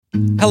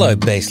Hello,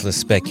 baseless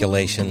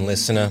speculation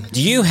listener.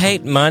 Do you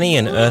hate money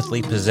and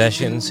earthly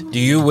possessions? Do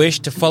you wish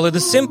to follow the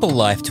simple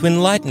life to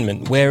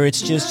enlightenment where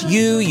it's just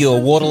you,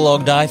 your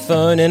waterlogged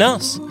iPhone, and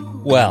us?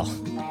 Well,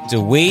 do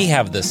we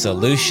have the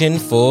solution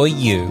for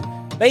you?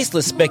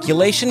 Baseless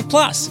Speculation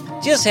Plus.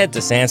 Just head to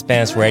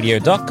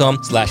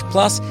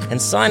sanspantsradio.com/plus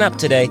and sign up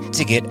today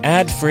to get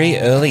ad-free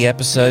early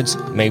episodes,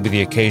 maybe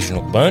the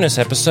occasional bonus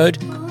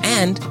episode,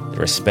 and the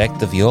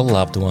respect of your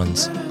loved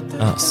ones.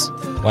 Us.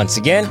 Once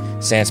again,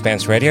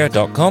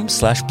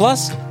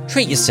 sanspantsradio.com/plus.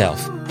 Treat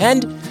yourself.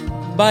 And,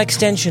 by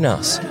extension,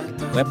 us.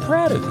 We're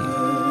proud of you.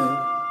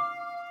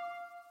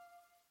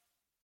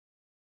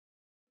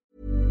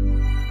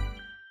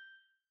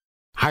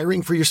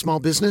 Hiring for your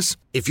small business?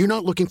 If you're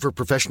not looking for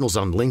professionals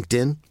on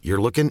LinkedIn,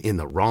 you're looking in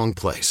the wrong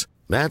place.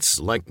 That's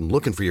like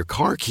looking for your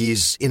car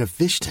keys in a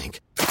fish tank.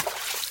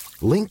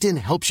 LinkedIn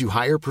helps you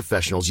hire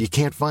professionals you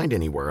can't find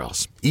anywhere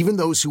else, even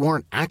those who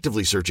aren't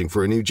actively searching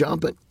for a new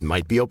job but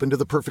might be open to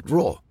the perfect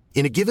role.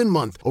 In a given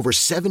month, over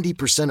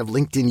 70% of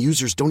LinkedIn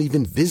users don't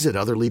even visit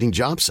other leading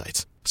job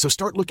sites. So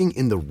start looking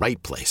in the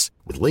right place.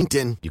 With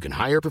LinkedIn, you can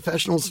hire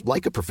professionals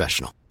like a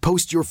professional.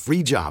 Post your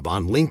free job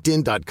on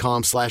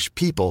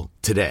linkedin.com/people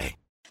today.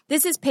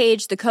 This is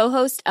Paige, the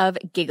co-host of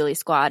Giggly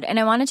Squad, and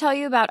I want to tell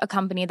you about a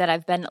company that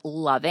I've been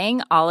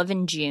loving, Olive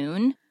 &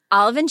 June.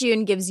 Olive &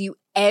 June gives you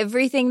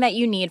everything that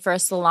you need for a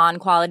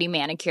salon-quality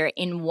manicure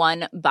in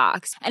one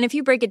box. And if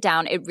you break it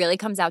down, it really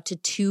comes out to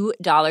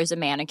 $2 a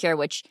manicure,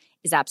 which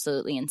is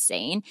absolutely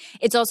insane.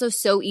 It's also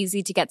so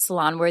easy to get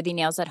salon-worthy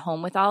nails at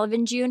home with Olive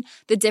 & June.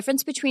 The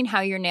difference between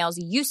how your nails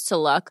used to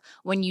look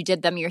when you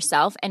did them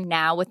yourself and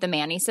now with the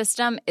Mani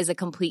system is a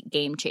complete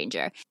game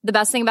changer. The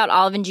best thing about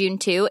Olive & June,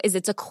 too, is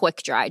it's a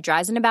quick dry.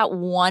 Dries in about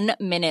 1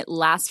 minute,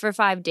 lasts for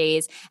 5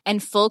 days,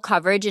 and full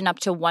coverage in up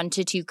to 1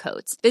 to 2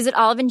 coats. Visit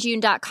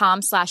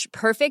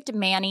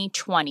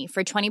oliveandjune.com/perfectmani20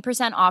 for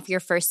 20% off your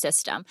first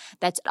system.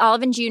 That's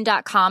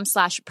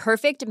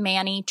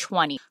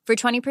oliveandjune.com/perfectmani20 for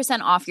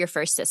 20% off your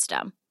first system.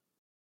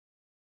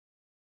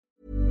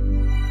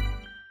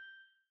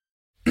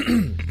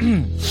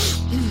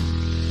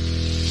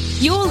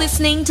 You're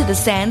listening to the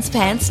Sans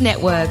Pants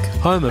Network,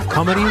 home of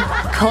comedy,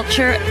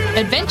 culture,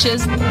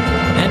 adventures,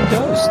 and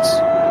ghosts.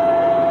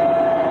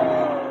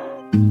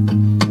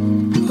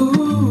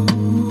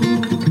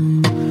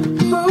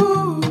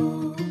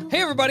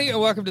 Hey everybody,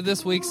 and welcome to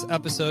this week's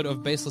episode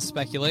of Baseless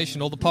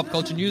Speculation, all the pop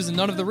culture news and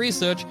none of the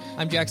research.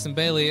 I'm Jackson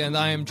Bailey, and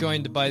I am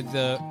joined by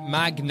the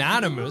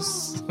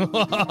magnanimous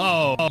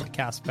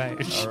Cass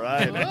Paige. All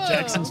right,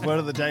 Jackson's word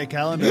of the day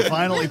calendar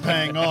finally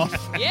paying off.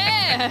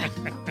 Yeah.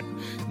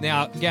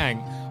 Now, gang,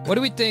 what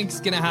do we think's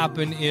going to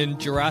happen in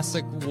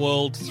Jurrasic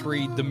World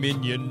 3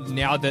 Dominion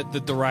now that the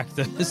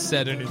director has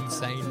said an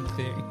insane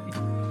thing?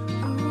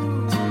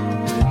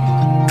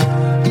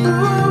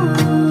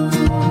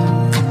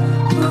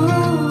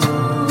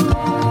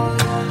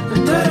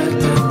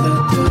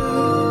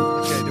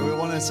 Okay, do we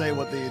want to say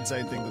what the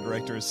insane thing the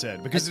director has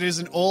said? Because it is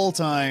an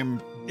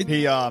all-time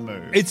PR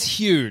move. It's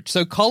huge.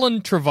 So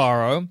Colin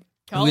Trevorrow...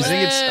 I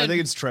think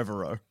it's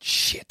Trevorrow.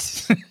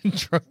 Shit.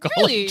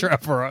 Really?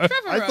 Trevorrow.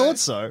 I thought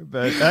so,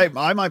 but hey,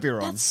 I might be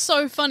wrong. That's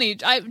so funny.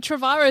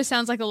 Trevorrow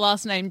sounds like a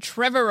last name.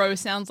 Trevorrow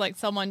sounds like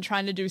someone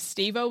trying to do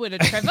Steve-O with a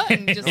Trevor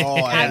and just I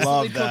love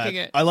absolutely that.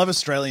 cooking it. I love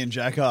Australian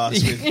jackass.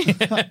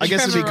 I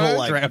guess it'd be called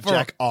like Trevor.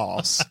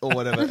 jackass or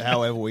whatever,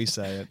 however we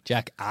say it.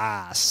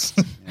 Jackass.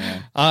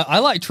 Yeah. I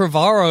like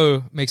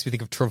Trevorrow. Makes me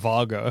think of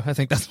Travago. I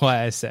think that's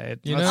why I say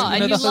it. You know,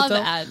 and know you the love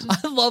hotel? ad.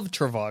 I love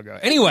Travago.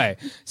 Anyway,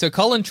 so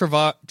Colin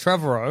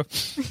Trevorrow,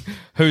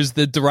 who's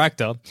the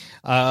director,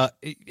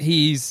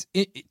 he's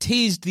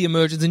teased the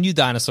emergence of a new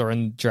dinosaur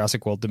in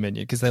Jurassic World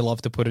Dominion because they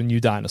love to put a new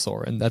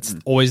dinosaur, and that's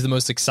always the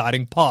most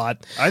exciting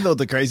part. I thought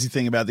the crazy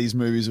thing about these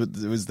movies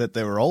was that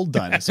there were old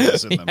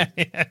dinosaurs in them.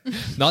 Yeah.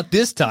 Not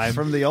this time.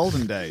 From the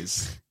olden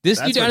days. This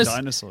That's new what dinosaur.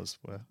 dinosaurs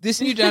were. This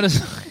new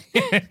dinosaur.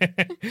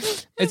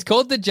 It's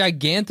called the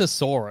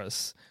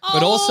Gigantosaurus.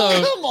 But also,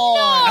 come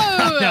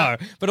on! No,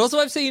 but also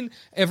I've seen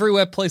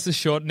everywhere places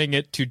shortening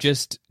it to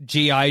just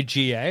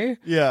GIGA.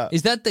 Yeah.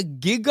 Is that the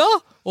Giga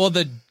or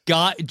the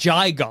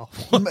Giga?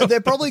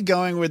 They're probably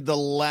going with the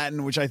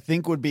Latin, which I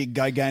think would be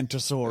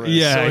Gigantosaurus.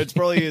 Yeah. So it's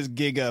probably is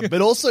Giga.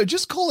 But also,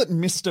 just call it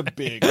Mr.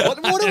 Big.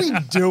 What are we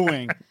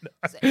doing?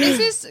 Is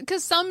this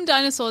because some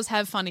dinosaurs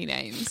have funny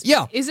names?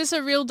 Yeah. Is this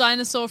a real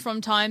dinosaur from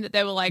time that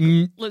they were like,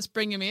 let's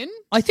bring him in?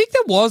 I think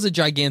there was a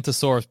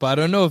Gigantosaurus, but I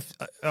don't know if,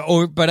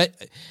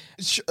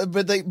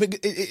 But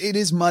it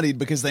is muddied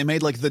because they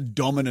made like the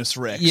Dominus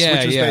Rex, Yeah,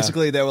 which was yeah.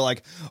 basically they were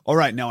like, all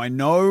right, now I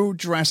know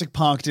Jurassic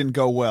Park didn't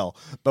go well,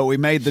 but we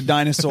made the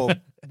dinosaur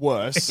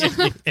worse.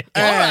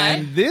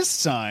 And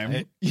this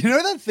time, you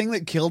know that thing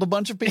that killed a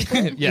bunch of people?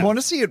 Yeah. You want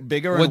to see it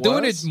bigger we're and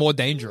doing worse? it more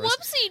dangerous.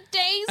 Whoopsie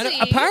daisy. And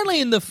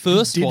apparently in the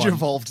first one,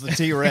 Digivolved the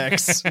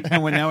T-Rex,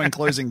 and we're now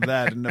enclosing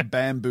that in a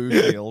bamboo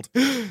field.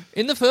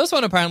 in the first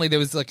one, apparently there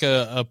was like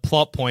a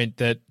plot point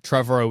that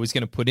Trevorrow was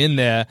going to put in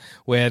there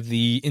where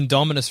the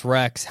Indominus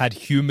Rex had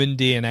human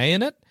DNA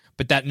in it.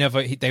 But that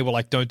never, they were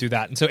like, don't do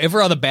that. And so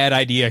every other bad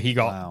idea he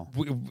got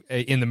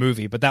in the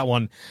movie, but that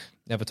one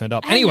never turned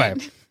up. Hang Anyway,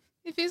 on.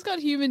 If he's got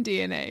human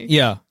DNA,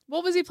 yeah.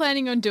 what was he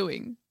planning on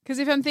doing? Because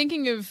if I'm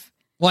thinking of...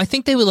 Well, I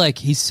think they were like,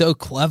 he's so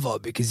clever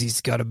because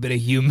he's got a bit of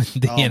human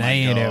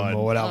DNA in him God.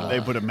 or whatever. They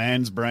put a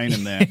man's brain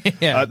in there.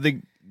 Yeah.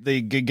 The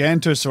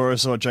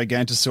Gigantosaurus or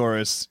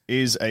Gigantosaurus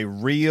is a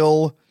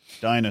real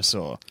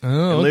dinosaur.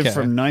 Oh, It lived okay.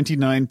 from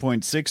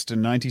 99.6 to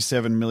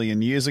 97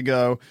 million years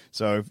ago.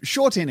 So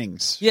short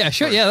innings. Yeah,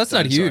 sure. Yeah, that's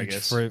not dinosaur, I huge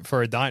guess.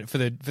 for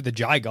the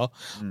Giga.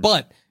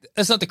 But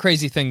that's not the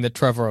crazy thing that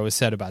Trevorrow has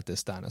said about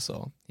this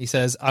dinosaur. He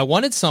says, "I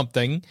wanted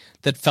something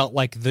that felt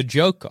like the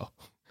Joker."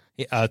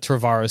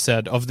 Trevorrow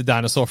said of the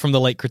dinosaur from the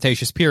late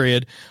Cretaceous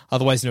period,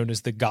 otherwise known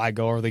as the Giga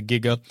or the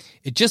Giga.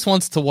 It just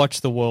wants to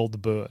watch the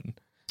world burn.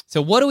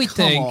 So what do we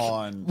think?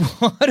 on.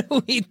 What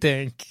do we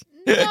think?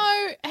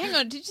 No, hang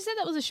on. Did you say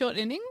that was a short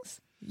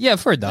innings? Yeah,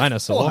 for a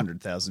dinosaur.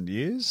 400,000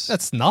 years.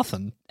 That's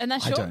nothing. And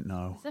that's I short? don't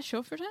know. Is that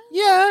short for time?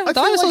 Yeah, I feel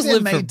dinosaurs like they're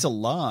live made for... to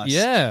last.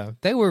 Yeah,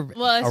 they were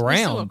Well, we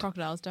still got around.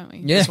 crocodiles, don't we?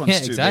 Yeah, This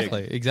one's too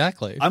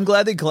exactly. I'm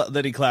glad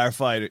that he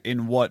clarified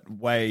in what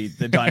way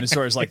the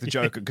dinosaur is like the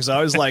Joker, because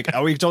I was like,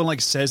 are we talking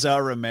like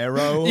Cesar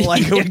Romero?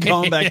 Like, are we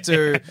going back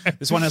to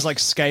this one has like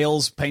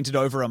scales painted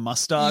over a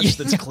mustache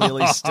that's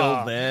clearly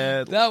still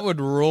there? That would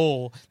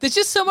rule. There's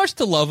just so much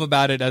to love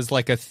about it as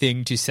like a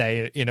thing to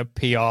say in a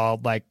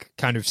PR like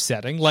kind of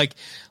setting. Like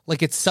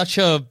it's such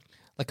a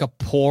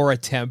poor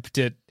attempt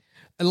at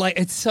like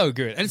it's so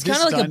good. And it's This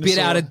kind of like a bit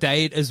dinosaur- out of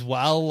date as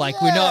well. Like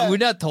Yeah. we're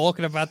not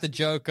talking about the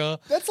Joker.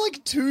 That's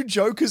like 2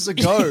 Jokers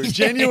ago,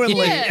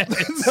 genuinely. Yeah.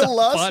 The so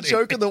last funny.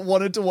 Joker that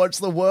wanted to watch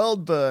the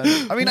world burn.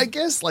 I mean, I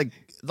guess like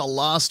the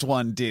last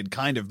one did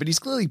kind of, but he's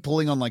clearly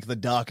pulling on like the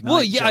Dark Knight.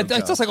 Well, yeah, Joker.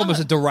 that's like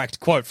almost a direct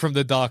quote from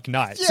The Dark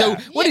Knight. So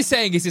Yeah. what he's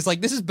saying is,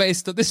 like this is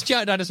based on this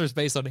giant dinosaur is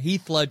based on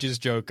Heath Ledger's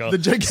Joker, The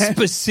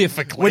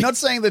specifically. We're not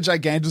saying the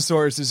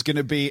Gigantosaurus is going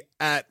to be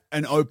at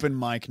an open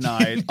mic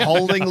night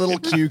holding little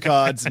cue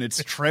cards and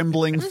its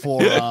trembling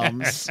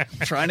forearms,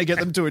 trying to get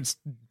them to its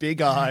big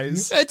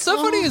eyes. It's so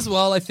funny as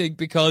well, I think,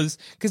 because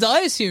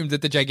I assumed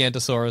that the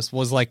Gigantosaurus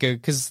was like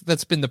because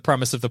that's been the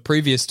premise of the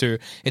previous two.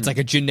 It's like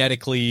a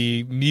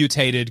genetically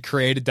mutated,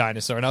 created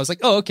dinosaur, and I was like,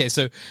 oh, okay,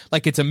 so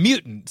like it's a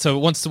mutant, so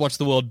it wants to watch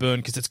the world burn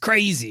because it's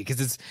crazy,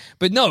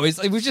 but no, it's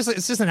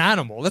just an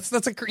animal. That's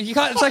you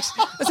can't. It's like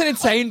that's an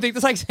insane thing.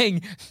 That's like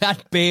saying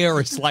that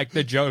bear is like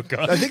the Joker.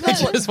 I think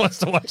that's it just wants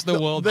to watch the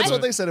world. That's burn.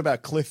 what they said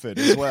about Clifford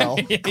as well.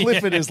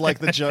 Clifford is like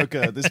the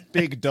Joker, this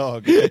big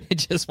dog. It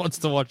just wants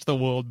to watch the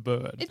world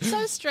burn. It's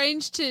so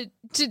strange to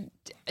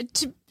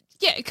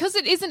yeah, because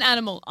it is an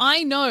animal.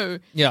 I know.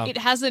 Yeah. It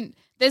hasn't.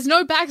 There's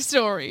no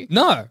backstory.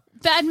 No.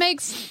 That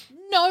makes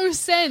no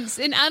sense.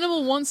 An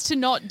animal wants to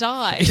not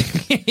die.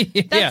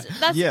 Yeah.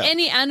 That's Yeah.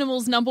 any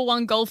animal's number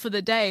one goal for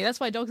the day. That's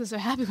why dogs are so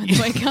happy when they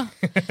wake up.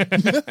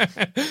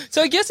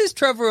 So I guess is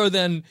Trevorrow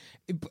then,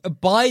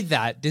 by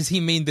that, does he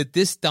mean that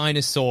this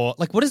dinosaur,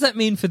 like what does that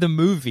mean for the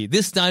movie?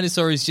 This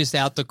dinosaur is just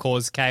out to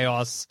cause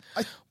chaos.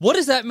 What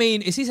does that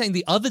mean? Is he saying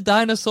the other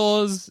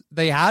dinosaurs,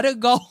 they had a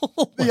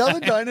goal? The other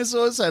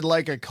dinosaurs had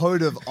like a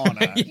code of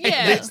honor.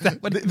 Yeah.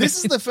 This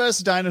is the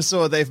first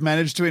dinosaur they've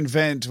managed to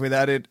invent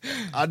without it,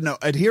 I don't know,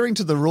 adhering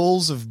to the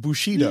rules of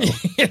Bushido.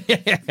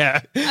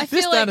 Yeah. I This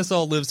feel like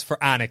dinosaur lives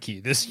for anarchy,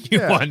 this new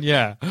Yeah. one,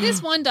 yeah.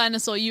 this one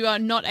dinosaur you are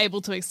not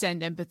able to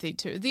extend empathy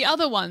to. The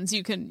other ones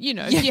you can, if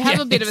Yeah, you have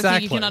yeah, a bit of a thing, you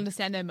exactly. can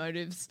understand their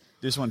motives.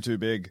 This one too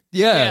big.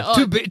 Yeah,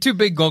 Yeah, too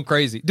big, gone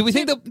crazy. Do we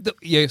think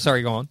yeah,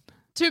 sorry, go on.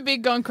 Too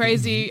big, gone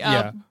crazy.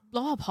 Yeah.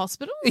 Blow up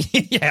hospital?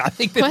 Yeah, I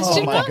think that.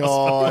 Question Oh my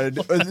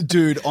marks? god.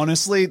 Dude,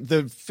 honestly,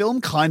 the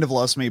film kind of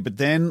lost me, but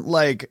then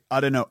like,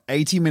 I don't know,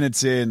 80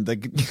 minutes in, the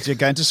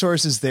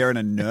Gigantosaurus is there in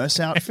a nurse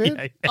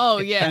outfit. Oh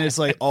yeah. And it's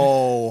like,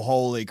 oh,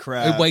 holy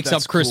crap. It wakes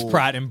that's up Chris cool.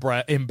 Pratt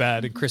in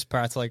bed, and Chris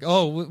Pratt's like,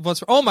 "Oh,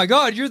 oh my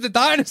God, you're the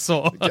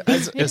dinosaur!"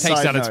 As It a takes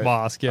side out its note,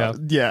 mask. Yeah,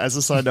 yeah, as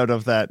a side note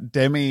of that,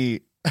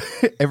 Demi,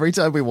 every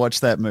time we watch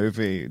that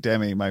movie,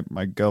 Demi,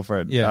 my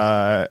girlfriend,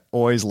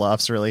 always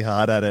laughs really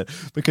hard at it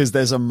because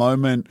there's a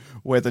moment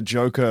where the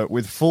Joker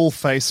with full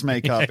face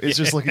makeup is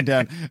just looking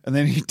down and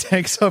then he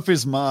takes off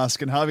his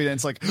mask and Harvey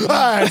Dent's like,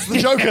 it's the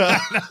Joker.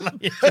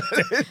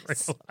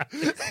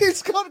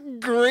 He's got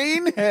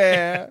green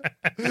hair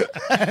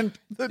and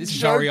the this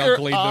Joker very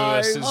ugly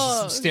eyes.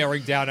 nurse is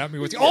staring down at me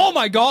with, "Oh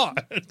my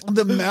God!"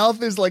 The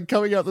mouth is like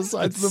coming out the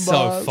sides of the so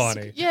mask.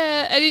 funny.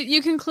 Yeah, and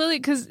you can clearly,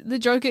 because the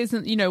Joker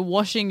isn't,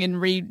 washing and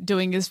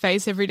redoing his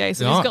face every day,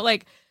 so No. he's got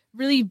like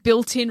really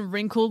built-in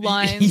wrinkle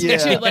lines. Yeah.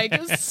 Yeah. Like,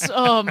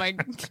 oh my,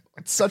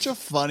 It's such a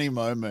funny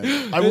moment.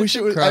 I wish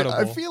it was. I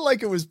incredible. feel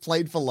like it was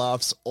played for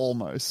laughs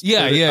almost.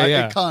 Yeah, But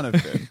yeah. It can't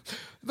have been.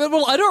 But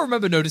well, I don't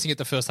remember noticing it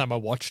the first time I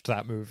watched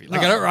that movie.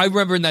 Like, I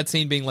remember in that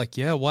scene being like,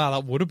 "Yeah, wow,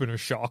 that would have been a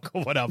shock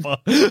or whatever."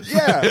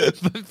 Yeah.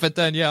 but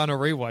then, yeah, on a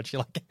rewatch, you're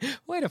like,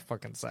 "Wait a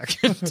fucking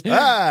second."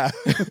 Ah.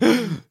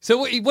 So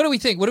what do we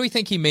think? What do we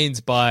think he means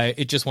by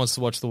 "it just wants to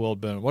watch the world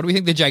burn"? What do we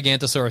think the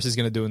Gigantosaurus is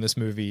going to do in this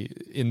movie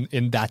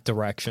in that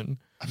direction?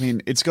 I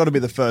mean, it's got to be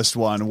the first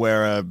one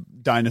where a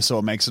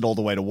dinosaur makes it all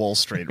the way to Wall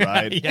Street,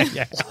 right?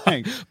 yeah.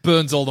 Like,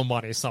 Burns all the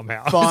money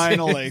somehow.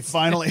 Finally,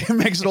 it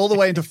makes it all the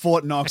way into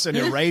Fort Knox and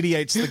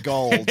irradiates the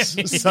gold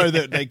so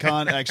that they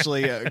can't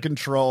actually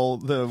control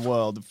the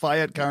world.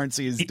 Fiat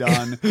currency is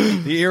done.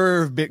 The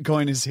era of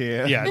Bitcoin is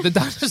here. Yeah, the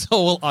Giganosaurus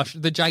will usher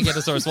The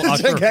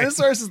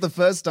Giganosaurus is the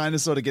first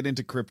dinosaur to get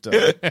into crypto.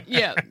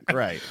 Yeah.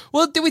 Great.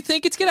 Well, do we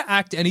think it's going to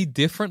act any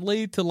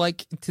differently to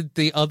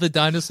the other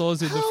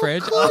dinosaurs in the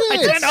franchise?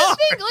 I don't know.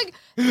 Like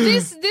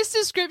this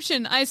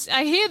description, I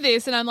hear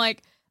this and I'm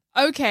like,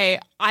 okay,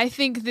 I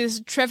think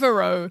this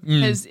Trevorrow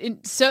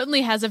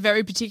certainly has a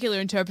very particular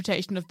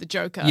interpretation of the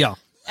Joker. Yeah.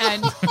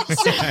 And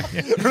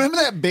Remember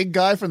that big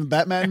guy from the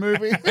Batman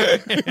movie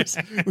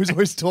who's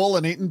always tall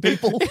and eating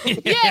people?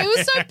 yeah, it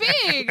was so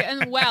big.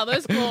 And wow,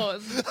 those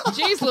claws.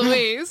 Jeez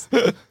Louise.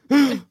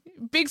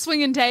 Big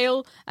swinging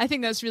tail. I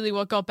think that's really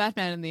what got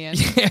Batman in the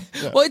end. Yeah.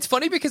 Well, it's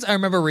funny because I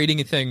remember reading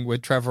a thing where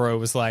Trevorrow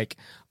was like,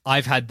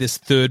 I've had this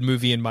third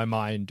movie in my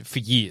mind for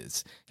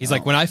years. He's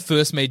like, when I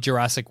first made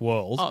Jurassic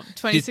World. Oh,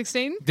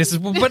 2016? This is,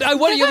 but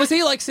was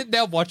he like sitting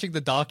there watching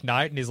The Dark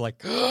Knight and he's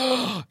like,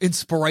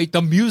 inspirate,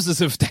 the muses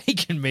have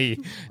taken me.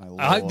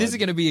 This is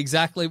going to be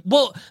exactly,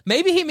 well,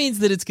 maybe he means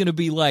that it's going to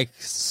be like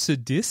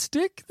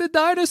sadistic, the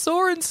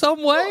dinosaur in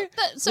some way.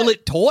 Will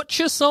it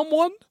torture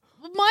someone?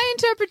 My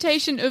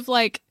interpretation of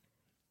like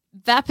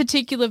that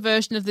particular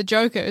version of the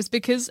Joker is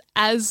because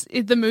as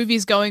the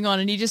movie's going on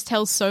and he just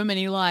tells so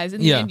many lies,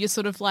 in the end you're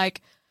sort of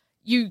like,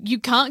 you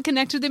can't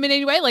connect with him in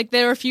any way. Like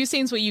there are a few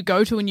scenes where you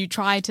go to and you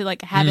try to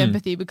like have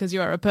empathy because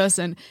you are a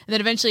person, and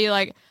then eventually you're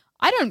like,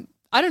 I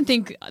don't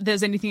think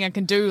there's anything I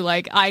can do.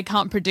 Like I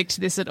can't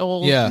predict this at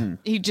all. Yeah.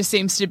 He just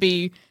seems to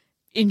be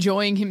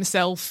enjoying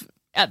himself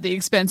at the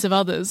expense of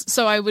others.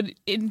 So I would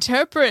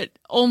interpret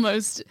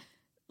almost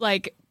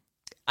like,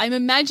 I'm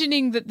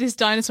imagining that this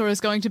dinosaur is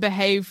going to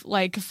behave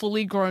like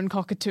fully grown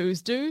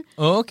cockatoos do.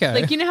 Oh, okay.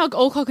 Like, you know how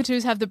all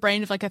cockatoos have the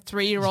brain of like a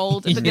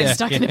 3-year-old, but they're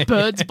stuck in a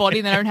bird's body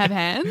and they don't have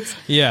hands?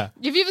 Yeah.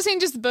 Have you ever seen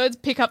just birds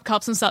pick up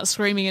cups and start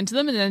screaming into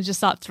them and then just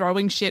start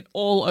throwing shit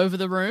all over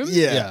the room?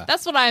 Yeah.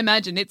 That's what I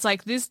imagine. It's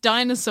like this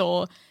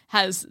dinosaur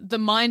has the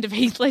mind of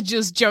Heath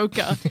Ledger's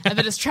Joker and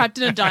that is trapped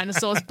in a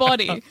dinosaur's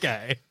body.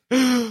 Okay.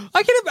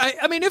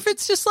 I mean, if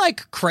it's just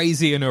like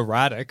crazy and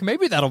erratic,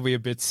 maybe that'll be a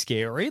bit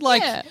scary.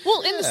 Like, yeah.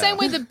 Well, in the same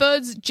way that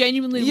birds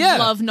genuinely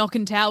love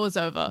knocking towers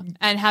over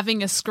and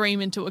having a scream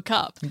into a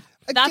cup.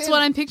 That's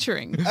what I'm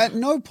picturing. At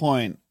no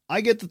point, I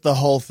get that the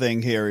whole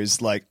thing here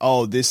is like,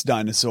 oh, this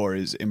dinosaur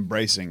is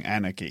embracing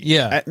anarchy.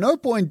 Yeah. At no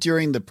point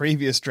during the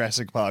previous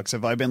Jurassic Parks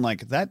have I been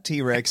like, that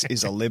T-Rex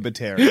is a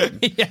libertarian.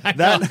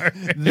 That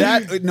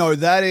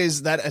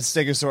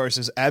Stegosaurus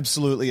is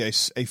absolutely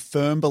a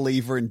firm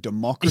believer in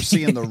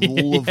democracy and the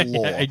rule of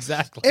law.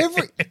 Exactly.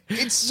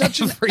 It's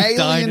such an Every alien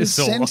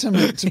dinosaur.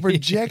 sentiment to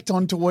project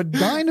onto a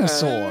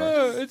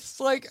dinosaur. It's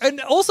like, and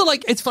also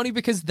like, it's funny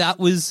because that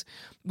was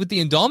with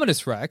the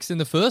Indominus Rex in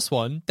the first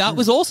one, that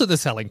was also the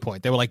selling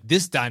point. They were like,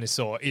 this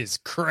dinosaur is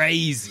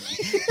crazy.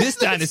 This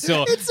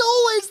dinosaur. It's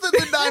always that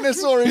the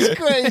dinosaur is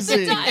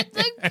crazy.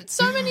 Like,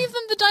 so many of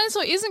them, the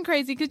dinosaur isn't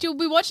crazy because you'll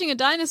be watching a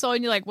dinosaur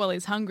and you're like, well,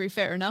 he's hungry,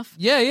 fair enough.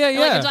 Yeah. And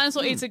like a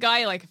dinosaur eats a guy,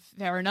 you're like,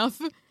 fair enough.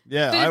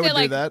 Yeah, They're I would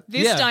like, do that.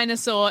 This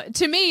dinosaur,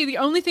 to me, the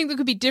only thing that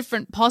could be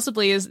different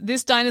possibly is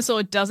this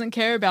dinosaur doesn't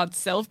care about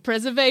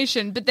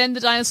self-preservation, but then the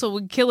dinosaur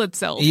would kill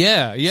itself.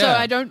 Yeah.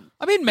 So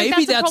I mean,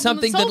 maybe that's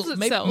something solves that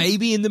itself.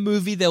 maybe in the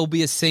movie there'll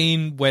be a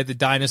scene where the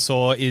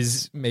dinosaur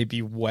is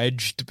maybe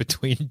wedged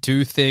between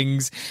two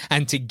things,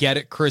 and to get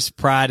at Chris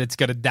Pratt, it's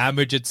going to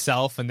damage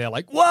itself, and they're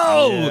like,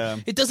 "Whoa!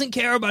 It doesn't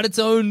care about its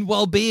own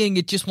well-being;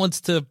 it just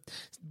wants to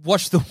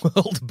watch the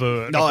world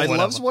burn." No, it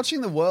loves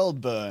watching the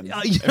world burn.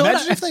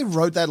 Imagine if they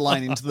wrote that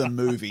line into the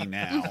movie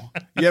now.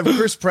 You have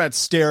Chris Pratt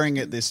staring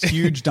at this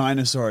huge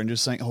dinosaur and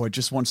just saying, "Oh, it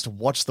just wants to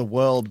watch the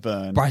world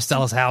burn." Bryce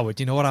Dallas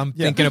Howard, you know what I'm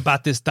thinking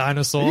about this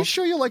dinosaur? Are you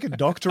sure you're like a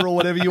doctor or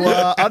whatever you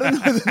are? I don't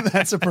know that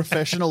that's a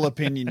professional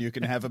opinion you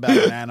can have about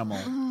an animal.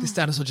 This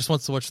dinosaur just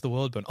wants to watch the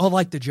world burn. Oh,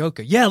 like the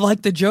Joker. Yeah,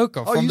 like the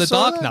Joker from The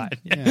Dark Knight.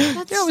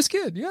 Yeah, it was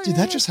good. Yeah, Did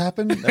that just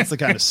happen? That's the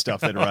kind of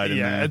stuff they'd write in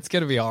there. Yeah, it's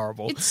going to be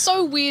horrible. It's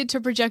so weird to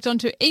project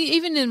onto,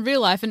 even in real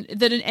life, and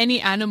that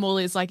any animal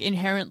is like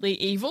inherently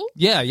evil.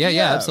 Yeah,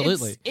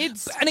 absolutely.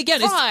 It's and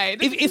again,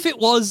 if it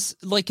was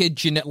like a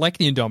like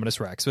the Indominus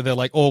Rex, where they're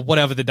like, or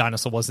whatever the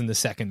dinosaur was in the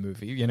second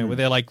movie, you know, where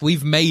they're like,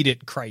 we've made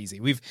it crazy.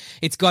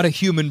 It's got a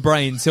human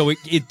brain, so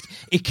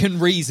it can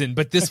reason,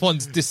 but this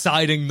one's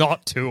deciding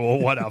not to, or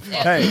whatever.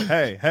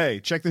 Hey,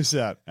 check this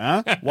out.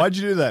 Huh? Why'd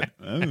you do that?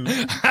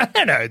 I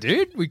don't know,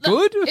 dude. We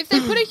could. If they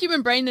put a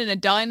human brain in a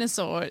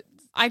dinosaur,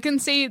 I can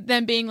see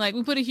them being like,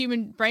 we put a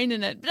human brain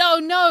in it. But oh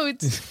no,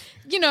 it's,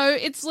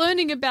 it's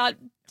learning about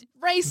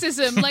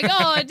racism. Like,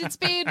 oh, it's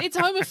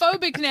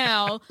homophobic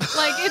now.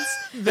 Like,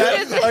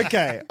 it's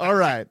okay, all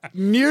right.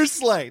 New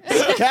slate.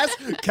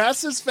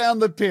 Cass has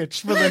found the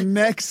pitch for the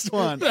next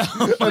one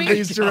of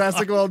these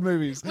Jurassic World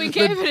movies. We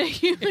gave it a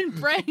human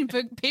brain,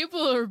 but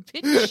people are a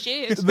bit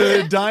shit.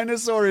 The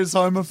dinosaur is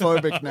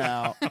homophobic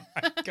now. Oh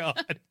my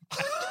God.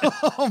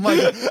 Oh my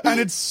god! And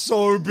it's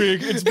so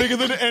big. It's bigger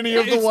than any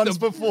of the ones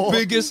before.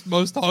 Biggest,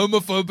 most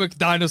homophobic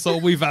dinosaur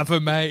we've ever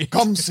made.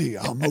 Come see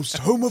our most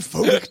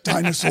homophobic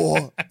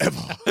dinosaur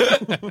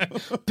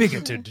ever.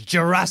 Bigoted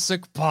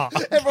Jurassic Park.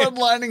 Everyone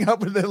lining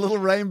up with their little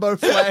rainbow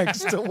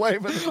flags to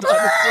wave at the dinosaur.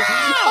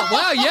 Oh,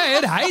 wow, yeah,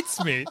 it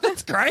hates me.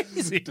 That's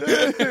crazy.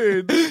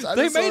 Dude,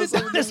 they made it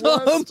dinosaur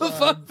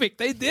homophobic.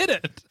 They did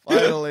it.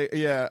 Finally,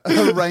 yeah.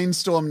 A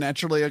rainstorm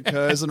naturally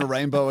occurs and a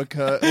rainbow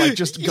occurs, like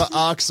just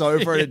arcs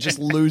over and it just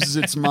loses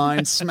its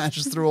mind,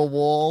 smashes through a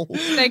wall.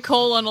 They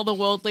call on all the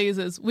world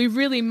leaders. We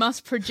really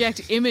must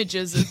project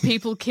images of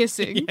people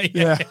kissing.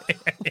 Yeah.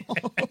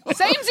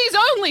 Samesies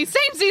only.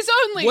 Samesies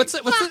only.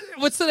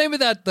 What's the name of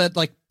that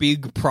like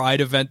big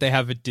pride event they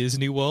have at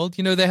Disney World?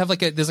 You know, they have like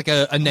there's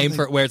a name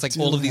for it where it's like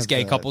all of these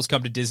gay couples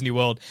come to Disney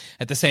World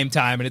at the same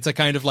time, and it's a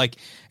kind of like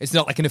it's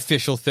not like an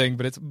official thing,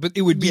 but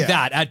it would be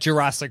that at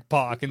Jurassic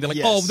Park, and they're like,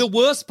 oh, the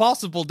worst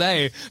possible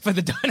day for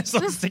the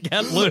dinosaurs to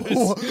get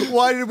loose.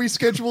 Why did we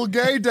schedule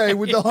Gay Day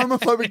with the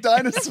homophobic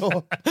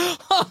dinosaur?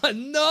 Oh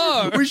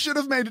no, we should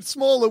have made it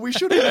smaller.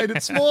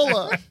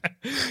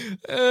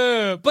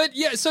 But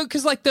yeah, so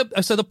because like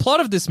the plot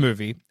of this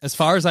movie, as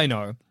far as I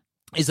know,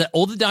 is that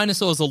all the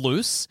dinosaurs are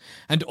loose,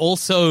 and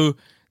also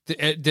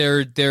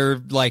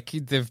they're like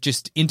they've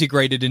just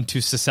integrated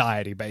into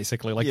society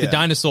basically. Like the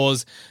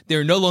dinosaurs,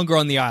 they're no longer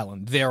on the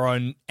island; they're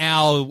on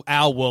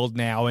our world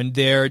now, and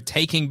they're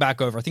taking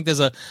back over. I think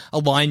there's a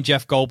line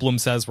Jeff Goldblum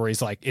says where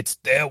he's like, "It's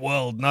their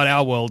world, not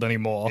our world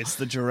anymore. It's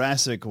the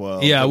Jurassic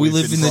world." Yeah, we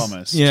live in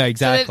this. Yeah,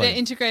 exactly. So they're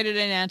integrated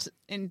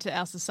into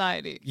our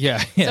society.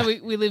 Yeah. So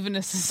we live in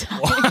a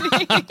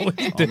society.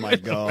 Oh my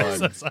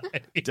god!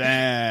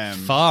 Damn.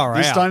 Far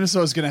this out.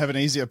 dinosaur is going to have an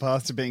easier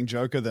path to being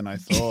Joker than I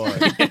thought.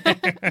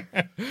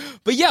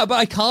 But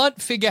I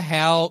can't figure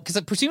how, because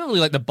presumably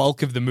like the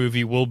bulk of the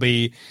movie will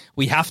be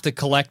we have to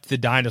collect the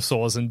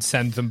dinosaurs and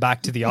send them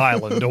back to the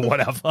island or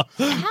whatever.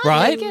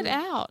 How do they get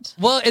out?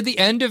 Well, at the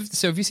end of,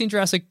 so have you seen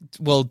Jurassic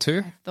World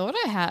 2? Thought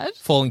I had.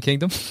 Fallen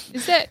Kingdom?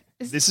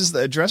 This is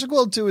the Jurassic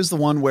World 2 is the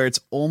one where it's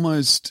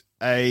almost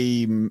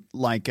a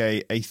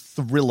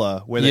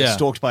thriller where they're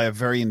stalked by a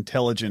very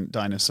intelligent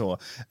dinosaur,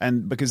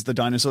 and because the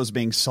dinosaur's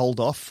being sold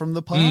off from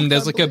the park.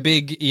 There's like a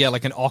big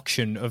like an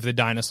auction of the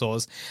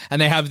dinosaurs, and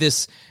they have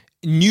this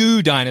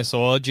new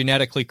dinosaur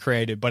genetically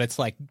created, but it's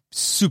like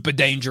super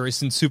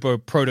dangerous and super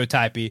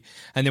prototypey,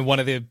 and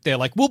then they're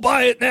like, we'll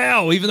buy it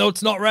now even though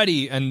it's not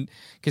ready, and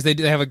because they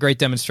have a great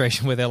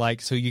demonstration where they're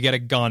like, so you get a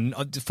gun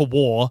for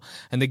war,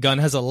 and the gun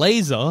has a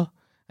laser,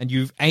 and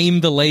you've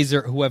aimed the laser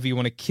at whoever you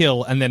want to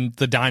kill, and then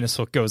the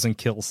dinosaur goes and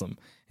kills them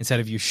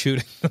instead of you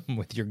shooting them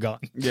with your gun.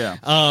 Yeah.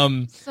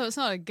 So it's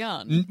not a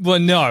gun. Well,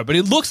 no, but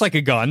it looks like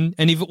a gun,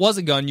 and if it was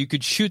a gun, you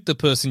could shoot the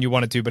person you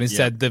wanted to, but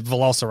instead the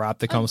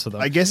velociraptor comes for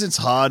them. I guess it's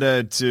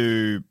harder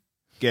to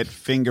get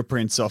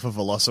fingerprints off a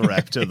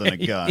velociraptor than a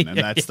gun, and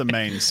that's the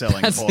main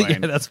selling point. Yeah,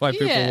 that's why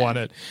people want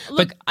it.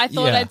 Look, but, I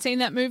thought I'd seen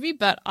that movie,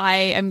 but I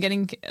am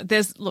getting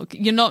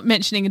you're not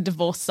mentioning a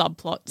divorce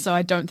subplot, so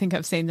I don't think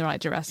I've seen the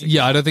right Jurassic World.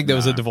 I don't think there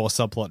was a divorce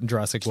subplot in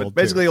Jurassic World.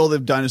 Basically, all the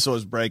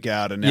dinosaurs break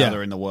out, and now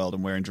they're in the world,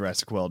 and we're in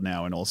Jurassic World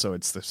now, and also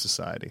it's the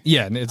society.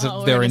 Yeah, and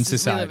they're in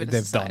society.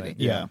 They've done it.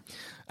 Yeah.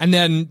 And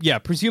then,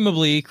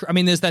 presumably, I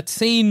mean, there's that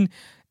scene.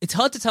 It's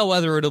hard to tell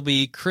whether it'll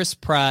be Chris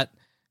Pratt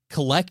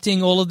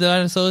collecting all of the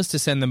dinosaurs to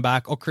send them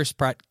back, or Chris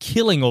Pratt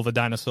killing all the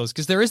dinosaurs,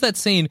 because there is that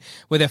scene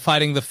where they're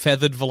fighting the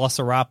feathered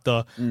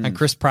velociraptor and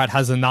Chris Pratt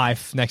has a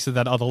knife next to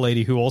that other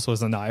lady who also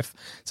has a knife.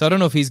 So I don't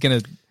know if he's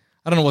gonna,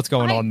 I don't know what's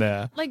going on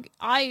there. Like,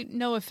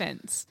 no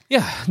offense.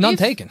 Yeah, none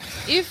taken.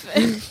 If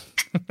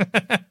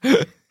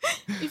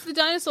the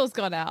dinosaurs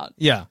got out,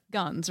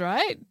 guns,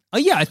 right? Oh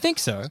yeah, I think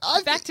so.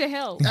 Back to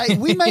hell. Hey,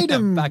 we made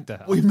them. Back to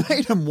hell. We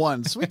made them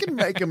once. We can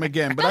make them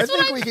again, but I That's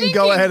think what we I'm can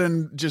go ahead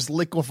and just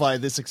liquefy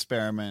this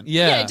experiment.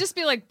 Yeah, just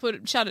be like,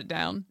 shut it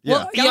down.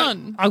 Yeah.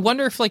 Gun. I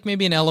wonder if like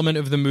maybe an element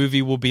of the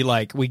movie will be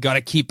like, we got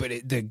to keep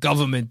it. The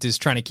government is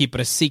trying to keep it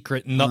a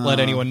secret and not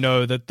let anyone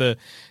know that the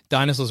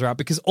dinosaurs are out,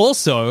 because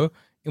also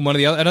in one of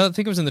the other, I don't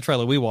think it was in the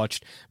trailer we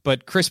watched,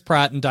 but Chris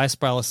Pratt and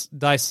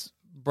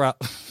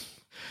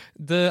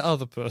the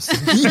other person.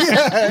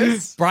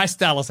 Yes. Bryce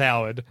Dallas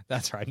Howard.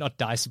 That's right, not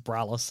Dice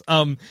Brallis.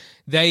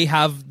 They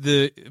have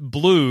the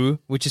Blue,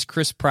 which is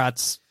Chris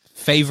Pratt's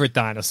favorite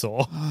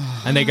dinosaur,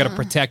 and they got to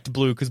protect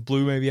Blue because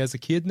Blue maybe has a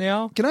kid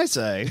now. Can I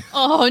say?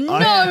 Oh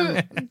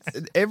no!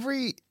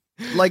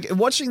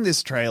 Watching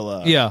this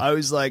trailer, I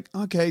was like,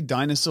 okay,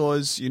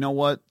 dinosaurs. You know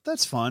what?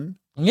 That's fun.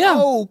 Yeah.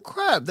 Oh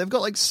crap! They've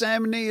got like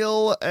Sam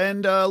Neill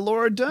and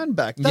Laura Dern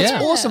back.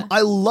 That's awesome.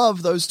 I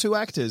love those two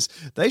actors.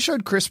 They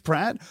showed Chris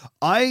Pratt.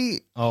 I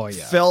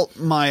felt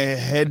my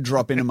head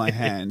drop into my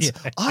hands.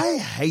 I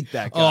hate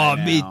that guy. Oh,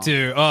 now. me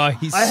too. Oh, I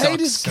hate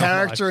his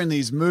character in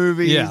these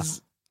movies. Yeah.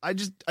 I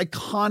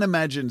can't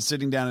imagine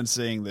sitting down and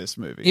seeing this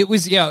movie. It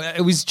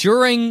was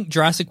during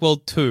Jurassic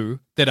World 2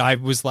 that I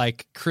was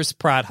like, Chris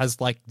Pratt has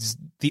like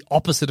the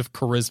opposite of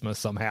charisma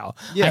somehow.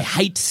 Yeah. I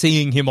hate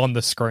seeing him on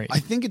the screen. I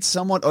think it's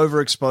somewhat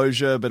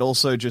overexposure, but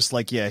also just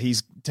like,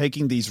 he's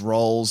taking these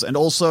roles, and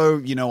also,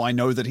 you know, I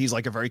know that he's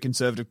like a very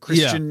conservative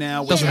Christian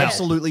now, which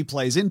absolutely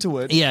plays into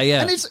it. Yeah.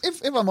 And it's,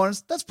 if I'm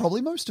honest, that's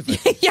probably most of it.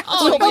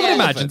 I would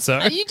imagine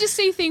so. You just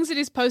see things that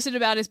he's posted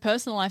about his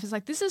personal life. It's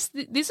like, this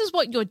is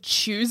what you're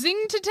choosing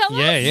to tell us.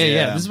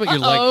 Yeah. This is what you're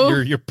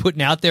like. You're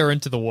putting out there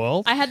into the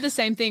world. I had the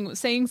same thing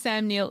seeing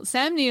Sam Neill.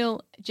 Sam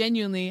Neill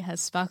genuinely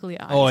has sparkly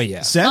eyes. Oh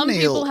yeah, Some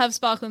people have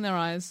sparkle in their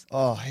eyes.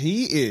 Oh,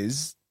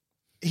 he's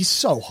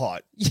so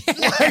hot.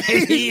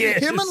 He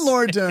is. Him and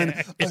Laura Dern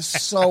are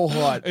so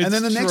hot. It's and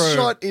then the next true.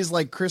 shot is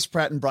like Chris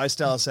Pratt and Bryce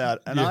Dallas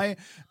out. And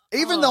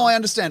even though I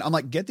understand, I'm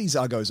like, get these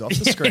uggos off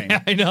the screen.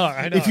 I know.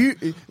 If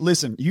you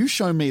listen, you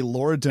show me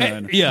Laura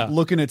Dern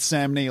looking at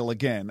Sam Neill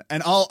again,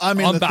 and I'm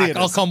in the back. theaters.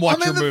 I'll come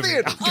watch your movie.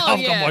 Theaters.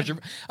 I'll come watch your.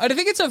 I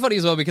think it's so funny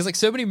as well because like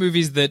so many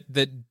movies that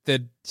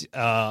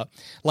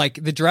like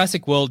the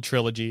Jurassic World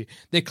trilogy,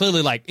 they're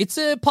clearly like it's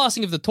a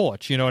passing of the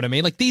torch. You know what I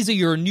mean? Like these are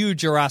your new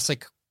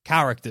Jurassic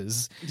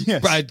characters,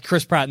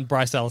 Chris Pratt and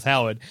Bryce Dallas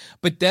Howard.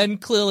 But then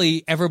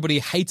clearly everybody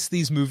hates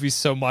these movies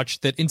so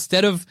much that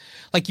instead of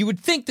like you would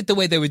think that the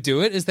way they would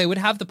do it is they would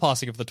have the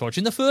passing of the torch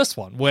in the first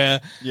one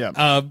where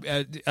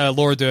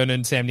Laura Dern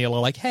and Sam Neill are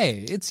like,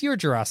 hey, it's your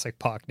Jurassic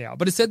Park now.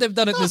 But instead they've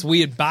done it this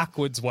weird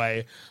backwards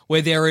way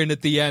where they're in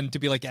at the end to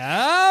be like,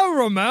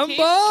 remember?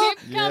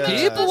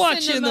 Keep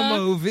watching the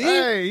movie.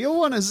 Hey, you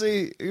want to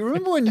see, you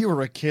remember when you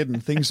were a kid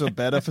and things were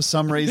better for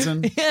some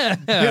reason?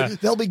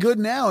 They'll be good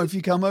now if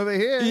you come over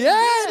here.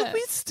 Yeah, it'll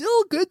be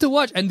still good to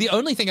watch. And the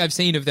only thing I've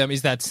seen of them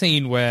is that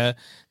scene where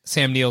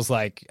Sam Neill's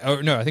like,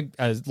 oh no, I think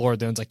Laura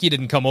Dern's like, you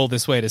didn't come all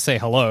this way to say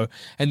hello.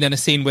 And then a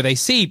scene where they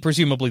see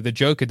presumably the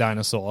Joker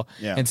dinosaur,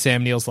 and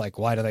Sam Neill's like,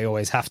 why do they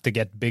always have to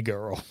get bigger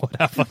or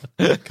whatever?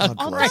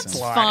 That's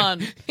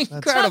fun.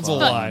 Incredible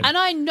line. And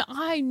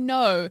I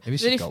know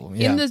that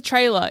in the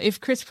trailer,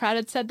 if Chris Pratt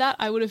had said that,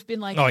 I would have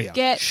been like,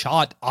 get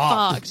shut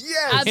up. Fucked.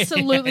 Yes.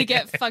 Absolutely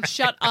get fucked.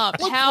 Shut up.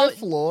 Look, how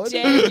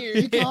dare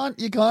you?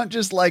 You can't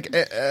just like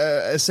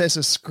assess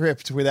a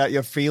script without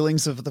your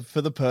feelings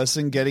for the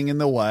person getting in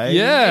the way.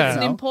 Yeah. It's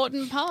an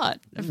important part.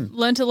 I've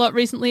learnt a lot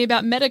recently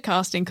about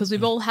metacasting because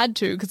we've all had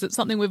to, because it's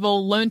something we've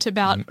all learnt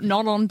about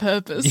not on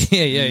purpose.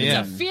 Yeah.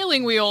 It's a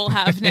feeling we all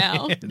have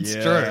now.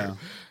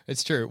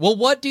 It's true. Well,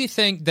 what do you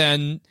think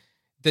then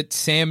that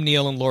Sam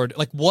Neill and Laura,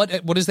 like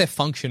what is their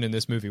function in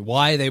this movie?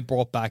 Why are they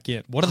brought back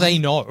in? What do they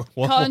know?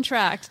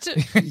 Contract.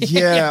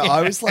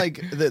 I was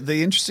like,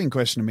 the interesting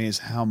question to me is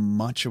how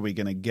much are we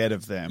going to get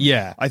of them?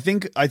 Yeah. I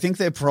think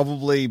they're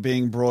probably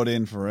being brought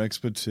in for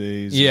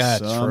expertise. Yeah,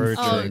 true.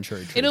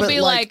 It'll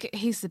be like,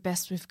 he's the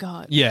best we've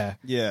got. Yeah.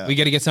 We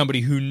got to get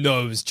somebody who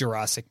knows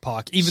Jurassic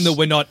Park, even though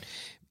we're not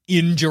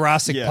in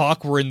Jurassic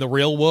Park, we're in the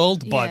real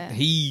world, but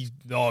he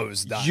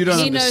knows that. You don't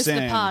he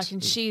understand. knows the park,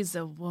 and she's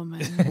a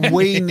woman.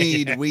 we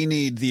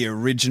need the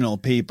original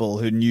people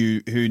who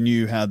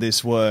knew how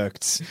this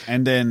worked,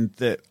 and then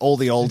all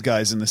the old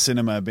guys in the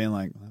cinema being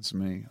like, "That's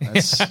me.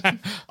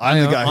 I'm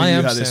the guy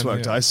who knew how this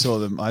worked. I saw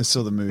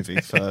the movie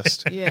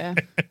first." Yeah.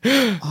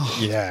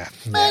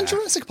 Man,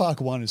 Jurassic Park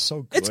 1 is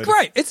so good. It's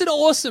great. It's an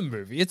awesome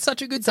movie. It's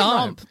such a good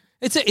time.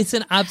 It's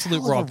an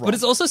absolute romp. But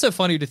it's also so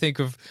funny to think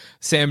of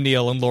Sam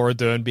Neill and Laura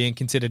Dern being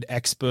considered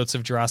experts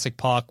of Jurassic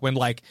Park when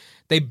like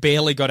they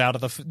barely got out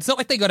of it's not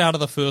like they got out of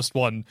the first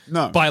one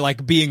by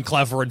like being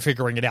clever and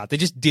figuring it out. They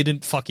just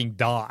didn't fucking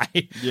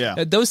die.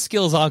 Yeah. Those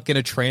skills aren't going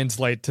to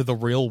translate to the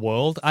real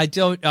world. I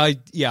don't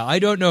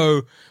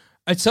know.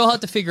 It's so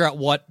hard to figure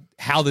out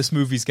how this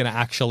movie's going to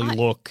actually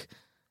look.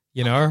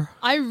 You know?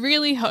 I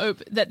really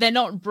hope that they're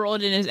not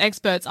brought in as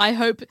experts. I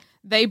hope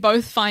they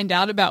both find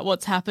out about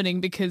what's happening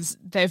because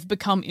they've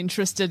become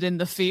interested in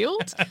the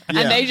field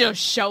and they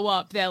just show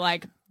up. They're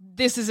like,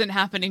 this isn't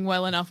happening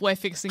well enough. We're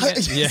fixing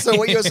it. So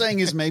what you're saying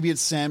is maybe it's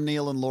Sam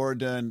Neill and Laura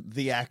Dern,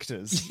 the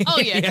actors.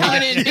 Coming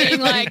in being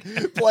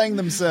like... playing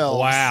themselves.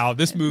 Wow,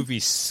 this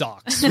movie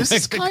sucks. This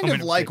is kind of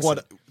like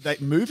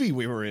that movie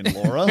we were in,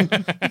 Laura.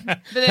 But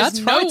there's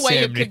no way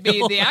it could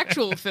be the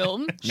actual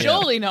film.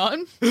 Surely not.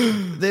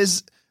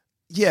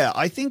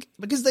 I think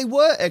because they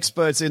were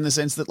experts in the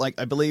sense that, like,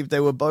 I believe they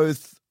were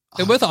both...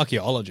 They're both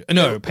archaeologists.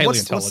 No,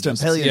 paleontologists. What's the term?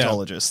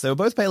 Paleontologists. Yeah. They were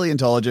both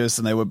paleontologists,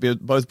 and they were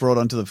both brought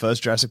onto the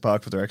first Jurassic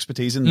Park for their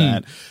expertise in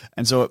that.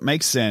 And so it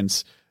makes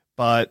sense,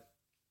 but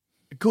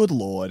good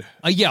Lord.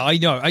 I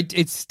know.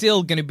 It's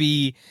still going to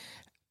be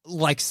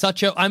like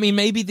such a... I mean,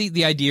 maybe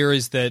the idea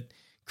is that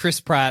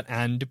Chris Pratt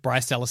and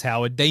Bryce Dallas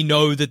Howard, they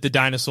know that the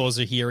dinosaurs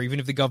are here, even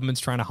if the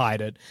government's trying to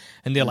hide it.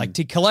 And they're like,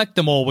 to collect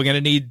them all, we're going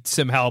to need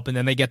some help. And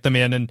then they get them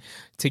in, and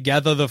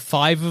together the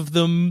five of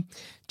them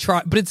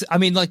try. But it's, I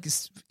mean, like,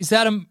 is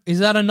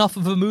that enough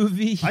of a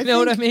movie? You know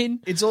what I mean?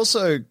 It's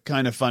also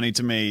kind of funny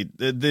to me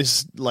that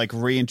this, like,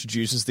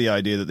 reintroduces the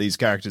idea that these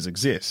characters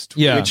exist.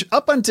 Yeah. Which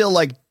up until,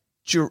 like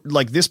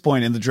this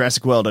point in the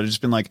Jurassic World, I've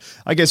just been like,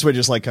 I guess we're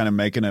just, like, kind of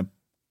making a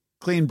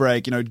clean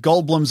break. You know,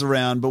 Goldblum's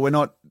around, but we're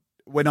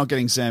not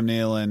getting Sam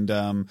Neill and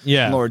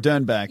Laura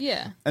Dern back.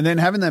 Yeah. And then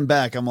having them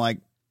back, I'm like,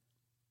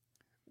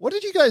 What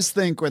did you guys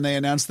think when they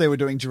announced they were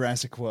doing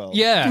Jurassic World?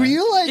 Yeah. Were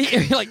you like...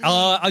 You're like,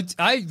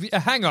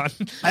 hang on.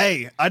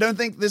 Hey, I don't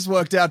think this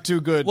worked out too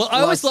good. Well,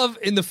 I always love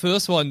in the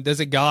first one, there's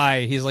a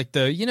guy, he's like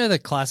the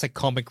classic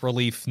comic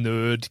relief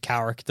nerd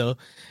character,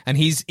 and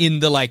he's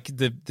in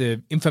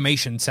the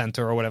information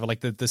center or whatever, like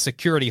the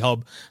security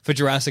hub for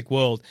Jurassic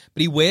World, but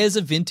he wears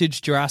a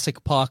vintage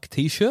Jurassic Park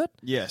t-shirt.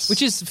 Yes.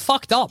 Which is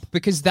fucked up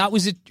because that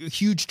was a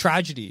huge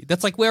tragedy.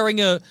 That's like wearing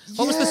what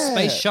was the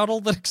space shuttle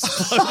that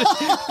exploded?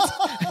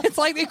 It's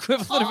like the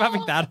equivalent of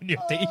having that on your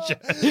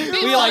t-shirt.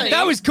 We're like,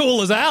 that was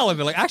cool as hell. And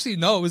we're like, actually,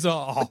 no, it was a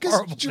horrible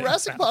Because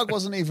Jurassic Park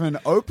wasn't even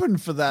open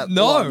for that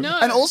No. long. No.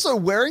 And also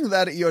wearing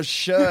that at your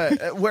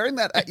shirt, wearing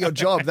that at your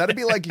job, that'd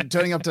be like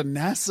turning up to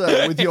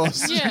NASA with your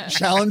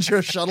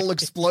Challenger shuttle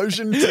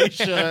explosion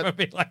t-shirt. I'd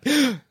be like,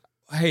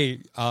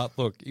 hey,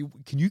 look,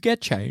 can you get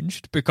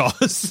changed?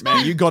 Because...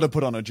 Man, you got to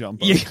put on a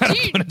jumper. Do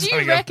Do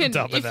you reckon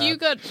if you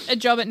got a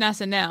job at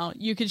NASA now,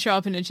 you could show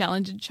up in a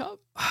Challenger job?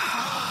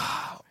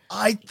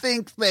 I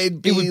think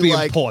they'd be It would be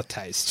like... in poor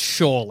taste,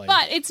 surely.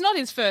 But it's not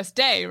his first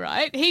day,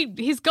 right?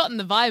 He's gotten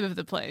the vibe of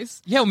the place.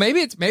 Yeah, well,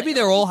 maybe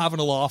they're all having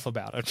a laugh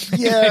about it.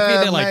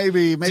 Yeah, they're like,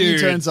 maybe he "Dude."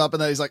 turns up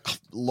and then he's like,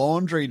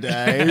 laundry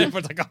day.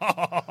 Everyone's like,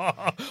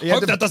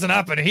 hope that doesn't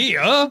happen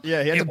here.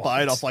 Yeah, he had to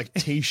buy it off like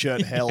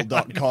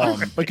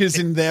tshirthell.com because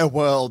in their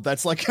world,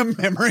 that's like a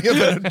memory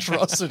of an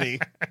atrocity.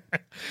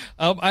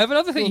 I have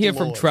another thing Good here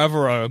Lord.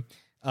 from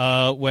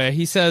Trevorrow where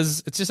he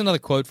says, it's just another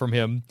quote from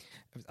him.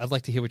 I'd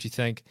like to hear what you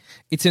think.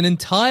 It's an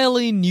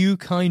entirely new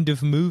kind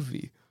of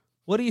movie.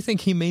 What do you think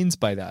he means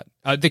by that?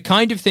 The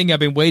kind of thing I've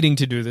been waiting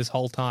to do this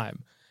whole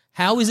time.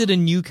 How is it a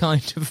new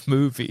kind of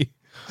movie?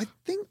 I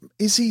think,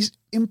 is he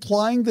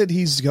implying that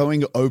he's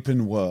going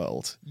open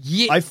world?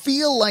 Yeah. I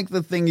feel like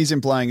the thing he's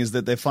implying is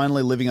that they're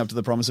finally living up to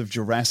the promise of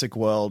Jurassic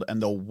World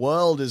and the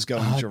world is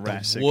going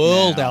Jurassic the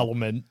world now.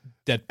 element.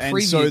 That And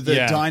previous, so the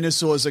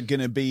dinosaurs are going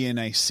to be in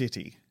a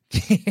city.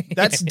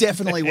 That's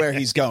definitely where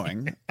he's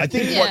going. I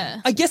think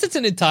I guess it's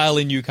an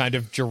entirely new kind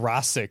of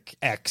Jurassic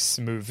X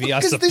movie, I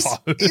because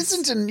suppose. this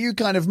isn't a new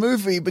kind of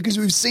movie because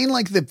we've seen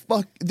like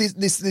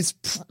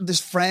this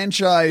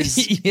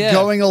franchise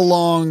going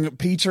along,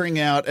 petering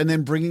out, and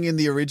then bringing in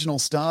the original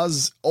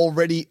stars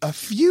already a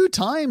few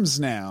times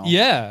now.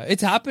 Yeah,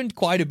 it's happened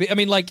quite a bit. I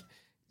mean, like,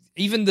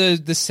 even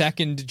the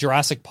second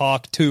Jurassic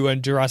Park 2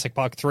 and Jurassic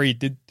Park 3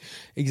 did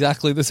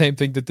exactly the same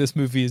thing that this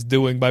movie is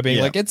doing by being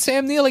like, it's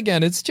Sam Neill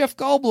again, it's Jeff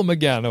Goldblum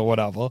again, or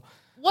whatever.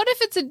 What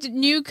if it's a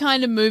new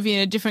kind of movie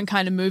and a different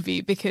kind of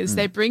movie because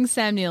they bring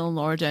Sam Neill and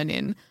Laura Dern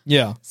in?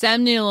 Yeah.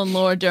 Sam Neill and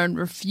Laura Dern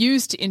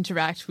refuse to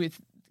interact with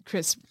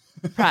Chris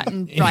Pratt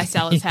and Bryce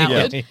Dallas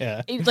Howard,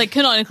 like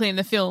canonically in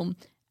the film,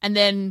 and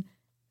then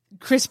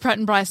Chris Pratt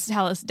and Bryce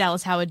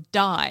Dallas Howard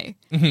die,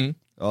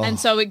 and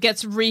so it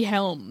gets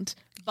rehelmed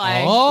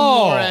by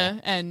Laura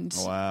and...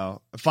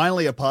 Wow.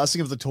 Finally, a passing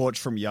of the torch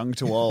from young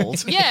to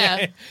old.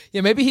 Yeah.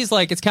 Yeah, maybe he's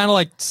like, it's kind of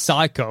like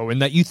Psycho in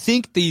that you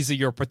think these are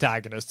your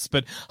protagonists,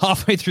 but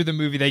halfway through the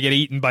movie they get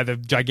eaten by the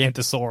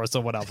Gigantosaurus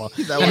or whatever.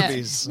 That would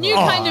be so new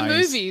kind of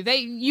nice. movie.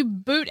 You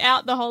boot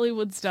out the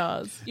Hollywood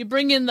stars. You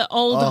bring in the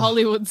old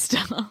Hollywood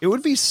star. It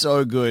would be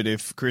so good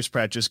if Chris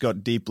Pratt just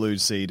got Deep Blue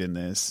Seed in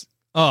this.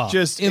 Oh,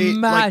 Just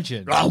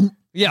imagine.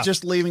 Yeah.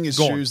 Just leaving his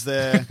Gone. shoes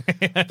there.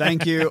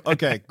 Thank you.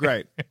 Okay,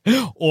 great.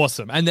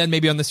 Awesome. And then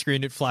maybe on the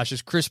screen it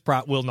flashes, Chris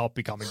Pratt will not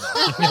be coming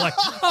back. You're like,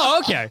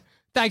 oh, okay.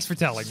 Thanks for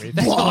telling me.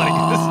 Thanks for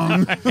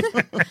letting me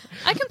this.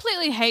 I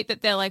completely hate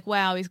that they're like,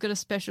 wow, he's got a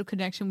special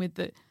connection with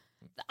the...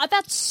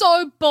 That's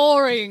so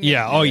boring.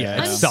 Yeah, oh yeah,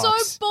 it I'm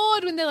sucks. so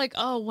bored when they're like,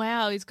 oh,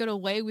 wow, he's got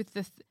away with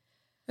the...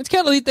 It's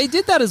kind of, they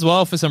did that as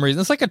well for some reason.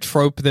 It's like a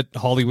trope that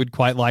Hollywood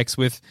quite likes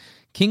with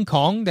King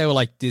Kong. They were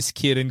like, this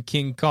kid and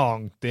King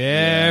Kong,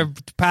 they're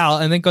pal.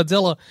 And then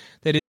Godzilla,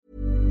 they did.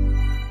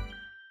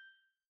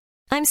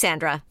 I'm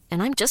Sandra,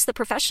 and I'm just the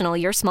professional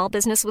your small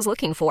business was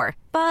looking for.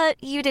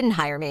 But you didn't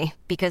hire me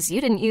because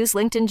you didn't use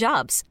LinkedIn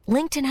Jobs.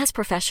 LinkedIn has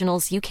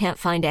professionals you can't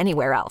find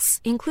anywhere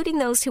else, including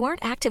those who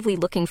aren't actively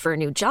looking for a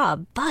new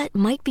job, but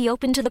might be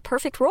open to the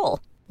perfect role,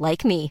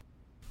 like me.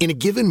 In a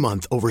given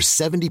month, over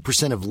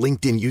 70% of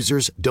LinkedIn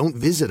users don't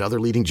visit other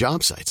leading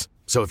job sites.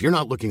 So if you're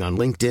not looking on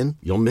LinkedIn,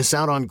 you'll miss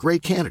out on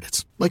great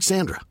candidates like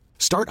Sandra.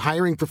 Start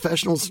hiring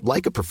professionals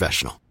like a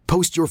professional.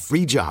 Post your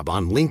free job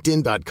on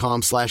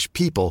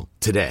linkedin.com/people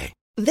today.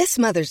 This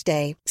Mother's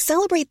Day,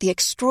 celebrate the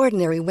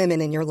extraordinary women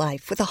in your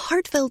life with a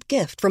heartfelt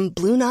gift from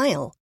Blue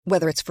Nile.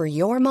 Whether it's for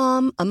your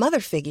mom, a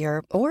mother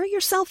figure, or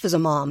yourself as a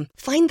mom,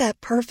 find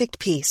that perfect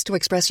piece to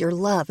express your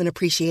love and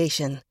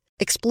appreciation.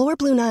 Explore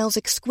Blue Nile's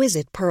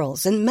exquisite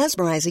pearls and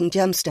mesmerizing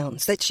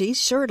gemstones that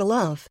she's sure to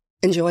love.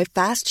 Enjoy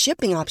fast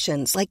shipping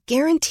options like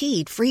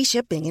guaranteed free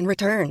shipping and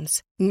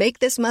returns. Make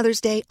this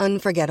Mother's Day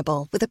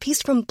unforgettable with a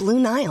piece from Blue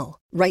Nile.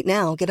 Right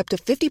now, get up to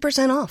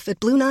 50% off at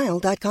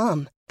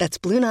BlueNile.com. That's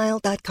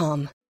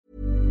BlueNile.com.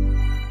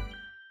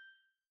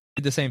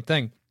 The same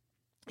thing.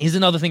 Here's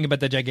another thing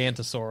about the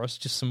Gigantosaurus,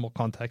 just some more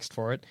context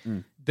for it.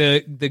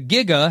 The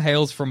Giga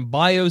hails from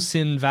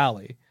Biosyn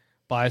Valley.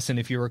 Biosyn,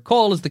 if you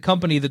recall, is the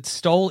company that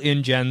stole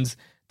InGen's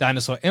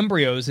dinosaur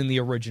embryos in the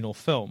original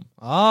film.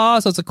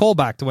 So it's a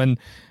callback to when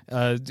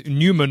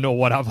Newman or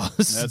whatever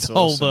stole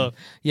awesome.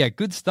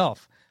 good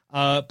stuff.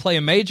 Play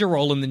a major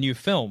role in the new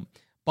film.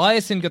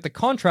 Biosin got the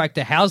contract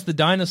to house the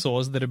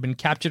dinosaurs that have been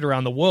captured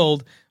around the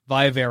world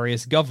via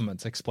various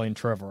governments, explained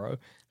Trevorrow.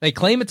 They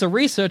claim it's a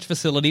research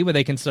facility where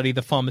they can study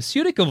the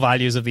pharmaceutical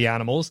values of the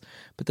animals,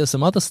 but there's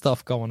some other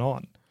stuff going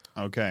on.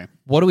 Okay.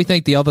 What do we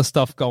think the other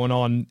stuff going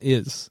on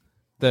is?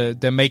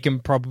 They're making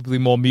probably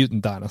more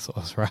mutant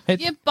dinosaurs, right?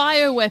 Yeah,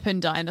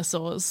 bioweapon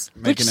dinosaurs.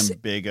 Making them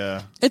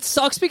bigger. It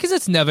sucks because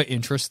it's never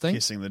interesting.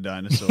 Kissing the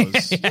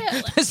dinosaurs.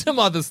 There's some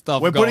other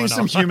stuff We're going putting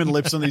some on. human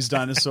lips on these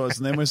dinosaurs,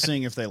 and then we're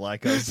seeing if they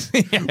like us.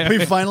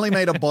 We finally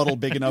made a bottle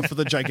big enough for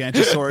the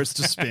Gigantosaurus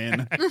to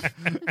spin.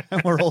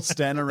 And we're all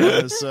standing around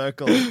in a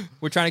circle.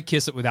 We're trying to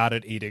kiss it without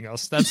it eating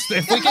us.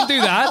 If we can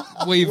do that,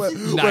 we're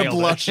We're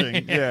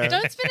blushing. Yeah.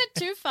 Don't spin it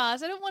too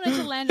fast. I don't want it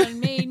to land on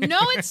me. No,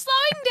 it's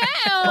slowing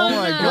down. Oh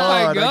my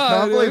god! I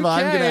can't believe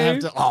I'm okay. gonna have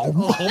to.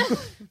 Oh,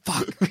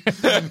 fuck!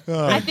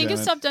 I think it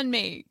stopped on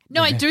me.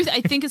 No, I do.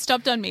 I think it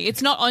stopped on me.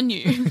 It's not on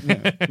you.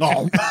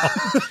 Oh.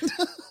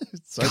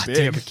 It's so God big.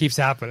 damn, it keeps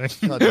happening.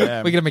 God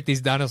damn. We're gonna make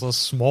these dinosaurs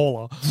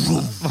smaller.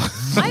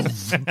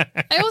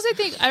 I also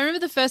think I remember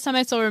the first time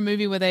I saw a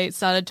movie where they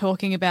started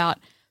talking about,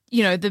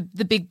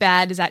 the big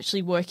bad is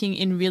actually working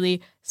in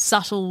really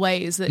subtle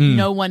ways that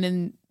no one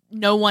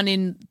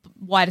in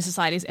wider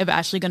society is ever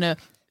actually going to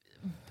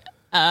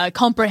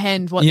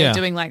comprehend what they're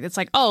doing. Like, it's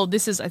like, oh,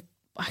 this is I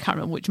can't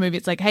remember which movie.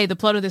 It's like, hey, the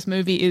plot of this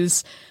movie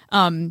is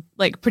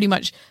like pretty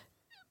much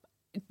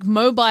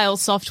mobile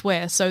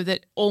software so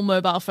that all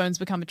mobile phones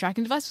become a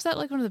tracking device. Was that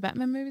like one of the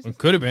Batman movies? It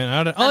could have been.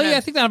 I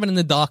think that happened in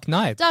The Dark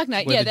Knight. Dark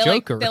Knight, where yeah. the They're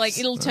Joker like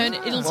it'll turn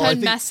I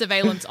think- mass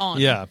surveillance on.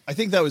 Yeah. I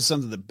think that was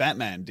something that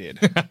Batman did.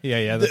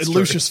 Yeah, that's true.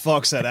 Lucius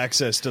Fox had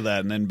access to that,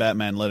 and then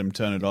Batman let him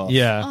turn it off.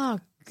 Yeah. Oh,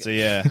 So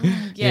yeah.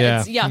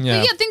 yeah. Yeah. But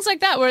yeah, things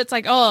like that where it's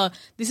like, oh,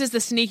 this is the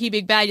sneaky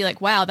big bad. You're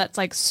like, wow, that's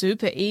like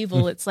super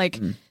evil. It's like,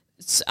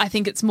 I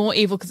think it's more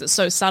evil because it's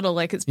so subtle.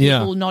 Like, it's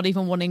people not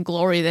even wanting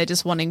glory; they're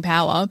just wanting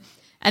power.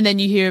 And then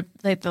you hear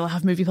like they'll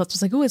have movie plots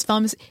just like, oh, if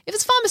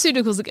it's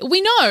pharmaceuticals, like,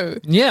 we know.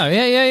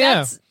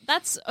 Yeah.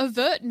 That's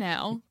overt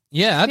now.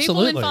 Yeah,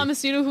 absolutely. People in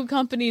pharmaceutical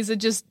companies are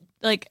just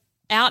like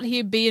out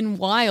here being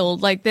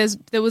wild. Like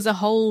there was a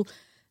whole,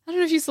 I don't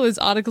know if you saw those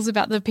articles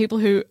about the people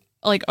who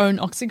like own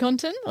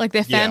OxyContin. Like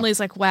their family's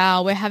like,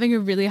 wow, we're having a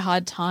really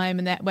hard time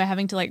and that we're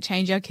having to like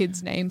change our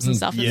kids' names and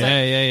stuff. It's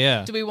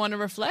Yeah. do we want to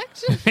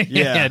reflect?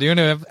 Yeah. Do you want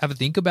to have a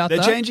think about They're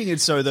that? changing it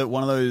so that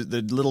one of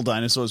the little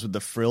dinosaurs with the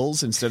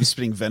frills, instead of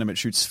spitting venom, it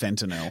shoots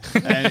fentanyl,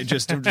 and it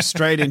just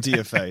straight into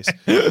your face.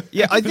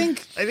 Yeah, I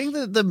think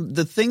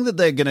the thing that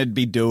they're going to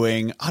be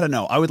doing, I don't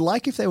know. I would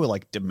like if they were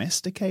like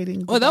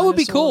domesticating. Well, that would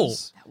be cool.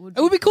 dinosaurs.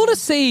 It would be cool to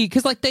see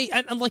because like they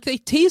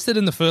teased it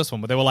in the first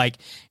one, where they were like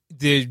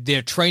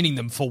they're training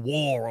them for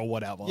war or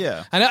whatever.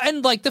 Yeah.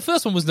 And like the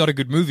first one was not a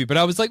good movie, but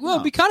I was like, well,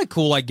 it'd be kind of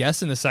cool, I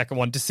guess, in the second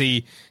one to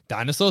see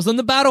dinosaurs on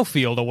the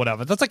battlefield or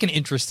whatever. That's like an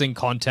interesting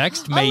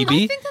context,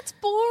 maybe. I think that's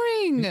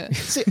boring.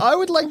 See, I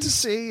would like to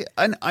see,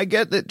 and I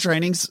get that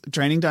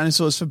training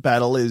dinosaurs for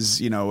battle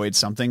is, it's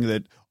something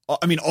that,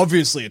 I mean,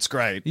 obviously it's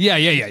great.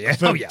 Yeah.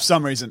 For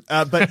some reason.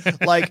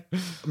 But like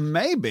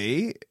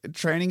maybe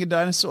training a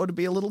dinosaur to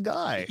be a little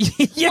guy.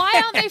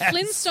 Why aren't they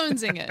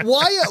Flintstonesing it?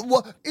 Why?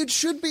 It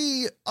should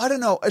be, I don't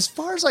know, as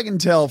far as I can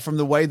tell from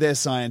the way their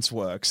science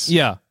works.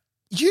 Yeah.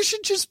 You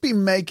should just be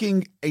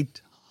making a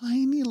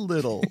tiny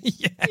little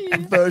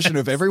version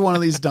of every one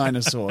of these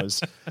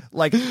dinosaurs,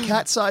 like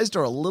cat-sized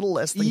or a little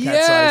less than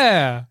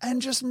cat-sized,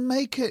 and just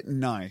make it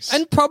nice.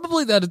 And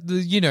probably that,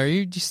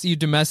 you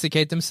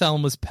domesticate them, sell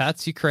them as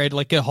pets. You create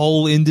like a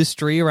whole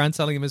industry around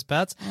selling them as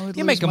pets.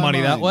 You're making money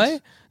that way.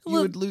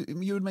 You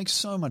would make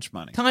so much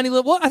money. Tiny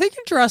little. Well, I think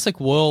in Jurassic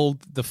World,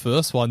 the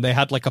first one, they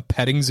had like a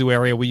petting zoo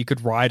area where you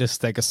could ride a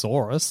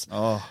Stegosaurus.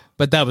 Oh.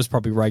 But that was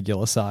probably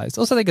regular sized.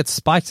 Also, they get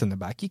spikes in the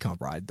back. You can't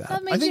ride that.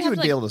 I think you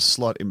would be able to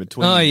slot in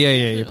between. Oh, yeah.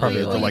 You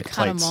probably or you like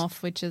cut plates. them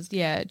off, which is,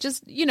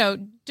 just,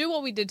 do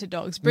what we did to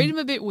dogs. Breed them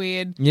a bit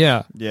weird.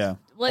 Yeah. Yeah.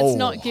 Let's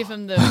not give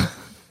them the...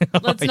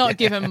 Let's not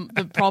give him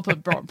the proper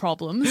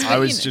problems. I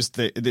was just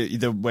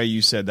the way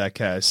you said that,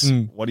 Cass.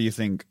 What do you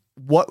think?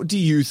 What do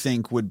you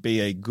think would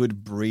be a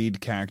good breed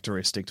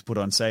characteristic to put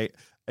on, say,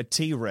 a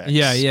T-Rex?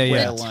 Yeah.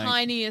 The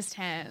tiniest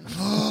hands.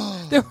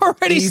 They're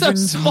already Even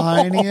so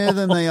small. tinier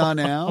than they are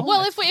now.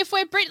 Well, if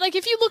we're like,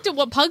 if you looked at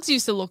what pugs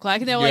used to look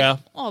like, and they were like,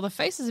 oh, the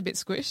face is a bit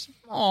squished.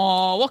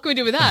 Oh, what can we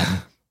do with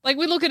that? Like,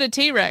 we look at a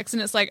T-Rex,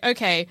 and it's like,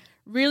 okay,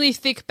 really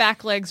thick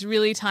back legs,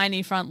 really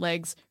tiny front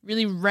legs,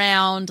 really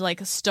round,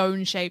 like a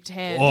stone-shaped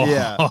head. Oh.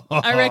 Yeah.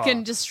 I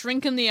reckon just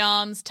shrinking the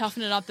arms,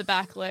 toughening up the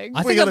back legs.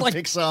 We got a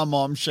Pixar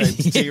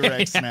mom-shaped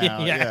T-Rex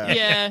now. Yeah.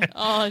 Yeah.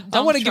 Oh, I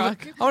want truck.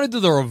 to do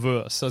the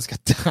reverse. So it's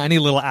got tiny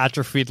little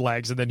atrophied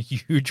legs and then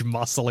huge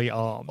muscly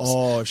arms.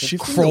 Oh,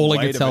 shifting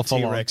crawling the weight itself of a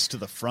along. T-Rex to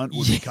the front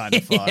would be kind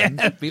of fun.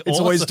 that'd be It's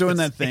always awesome. doing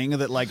that thing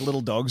that like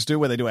little dogs do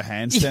where they do a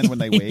handstand when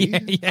they wee.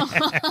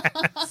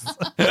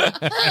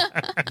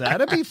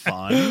 That'd be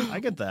fun. I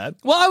get that.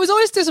 Well, I was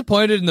always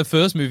disappointed in the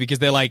first movie because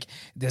they're like,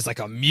 there's like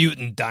a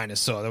mutant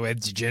dinosaur that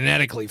it's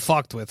genetically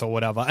fucked with or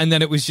whatever, and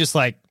then it was just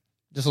looked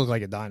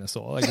like a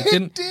dinosaur. Like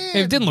it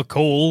didn't look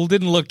cool.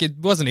 It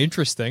wasn't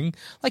interesting.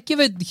 Like give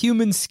it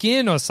human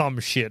skin or some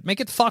shit. Make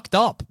it fucked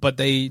up. But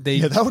they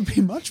that would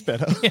be much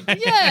better.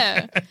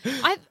 Yeah.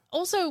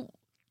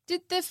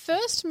 Did their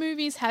first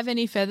movies have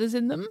any feathers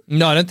in them?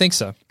 No, I don't think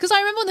so. Because I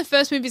remember when the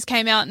first movies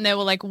came out and they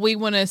were like, we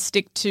want to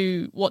stick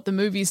to what the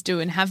movies do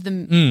and have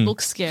them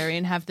look scary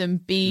and have them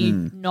be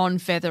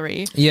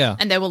non-feathery. Yeah.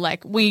 And they were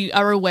like, we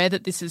are aware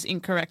that this is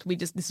incorrect.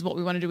 This is what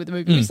we want to do with the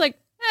movie. It's like,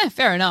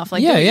 fair enough.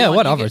 Like, yeah,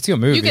 whatever. It's your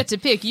movie. You get to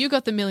pick. You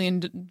got the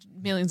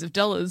millions of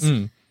dollars.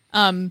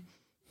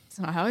 It's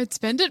not how I'd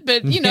spend it,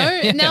 but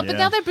now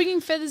they're bringing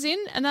feathers in,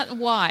 and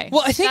why?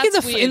 Well, I think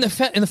in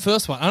the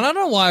first one, and I don't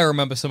know why I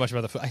remember so much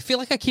about I feel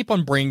like I keep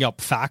on bringing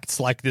up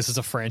facts like this is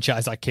a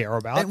franchise I care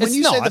about. And when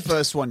you say the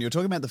first one, you're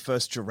talking about the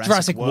first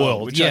Jurassic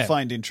World, which I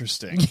find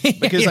interesting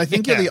because I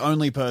think you're the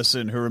only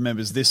person who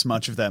remembers this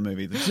much of that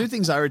movie. The two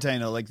things I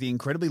retain are like the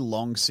incredibly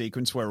long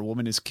sequence where a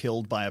woman is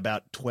killed by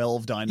about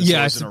 12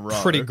 dinosaurs in a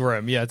row. Pretty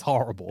grim. Yeah, it's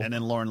horrible. And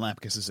then Lauren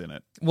Lapkus is in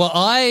it. Well,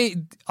 I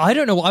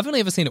don't know. I've only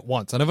ever seen it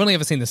once, and I've only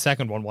ever seen the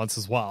second one once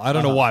as well. I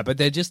don't know why, but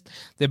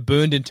they're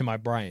burned into my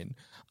brain.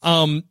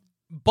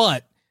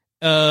 But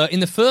in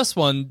the first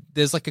one,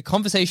 there's like a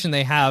conversation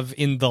they have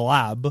in the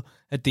lab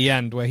at the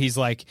end where he's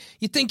like,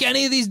 you think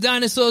any of these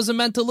dinosaurs are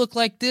meant to look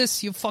like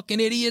this? You fucking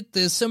idiot.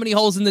 There's so many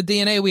holes in the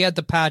DNA we had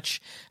to patch.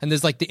 And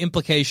there's like the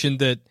implication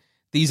that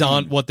these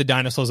aren't what the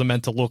dinosaurs are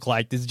meant to look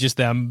like. This is just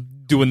them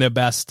doing their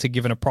best to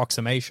give an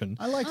approximation.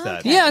 I like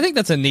that. Yeah, I think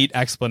that's a neat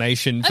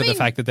explanation for the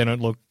fact that they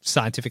don't look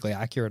scientifically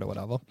accurate or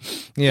whatever.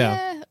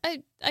 Yeah,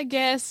 I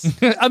guess.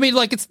 I mean,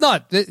 like, it's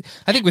not.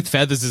 I think with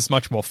feathers, it's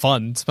much more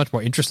fun. It's much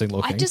more interesting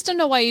looking. I just don't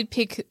know why you'd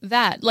pick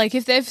that. Like,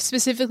 if they've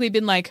specifically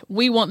been like,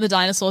 we want the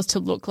dinosaurs to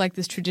look like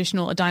this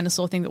traditional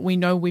dinosaur thing that we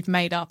know we've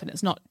made up and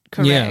it's not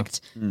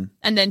correct. Yeah.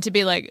 And then to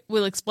be like,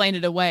 we'll explain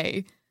it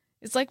away.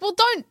 It's like, well,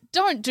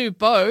 don't do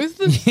both.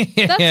 That's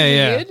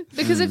weird.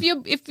 Because if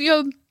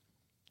you're,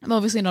 I'm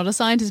obviously not a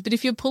scientist, but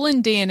if you're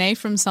pulling DNA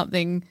from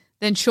something,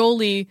 then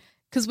surely,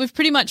 because we've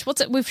pretty much,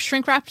 we've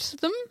shrink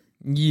wrapped them.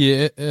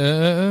 Yeah.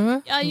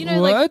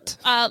 What?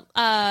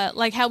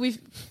 Like how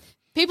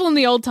people in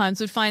the old times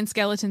would find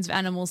skeletons of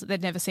animals that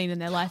they'd never seen in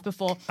their life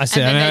before. And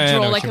then they'd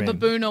draw like a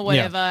baboon or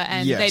whatever,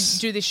 and they'd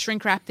do this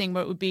shrink wrap thing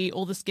where it would be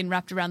all the skin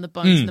wrapped around the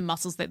bones and the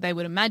muscles that they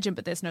would imagine,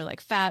 but there's no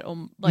like fat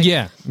or like.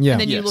 Yeah. And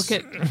then you look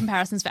at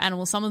comparisons for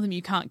animals. Some of them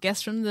you can't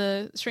guess from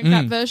the shrink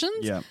wrap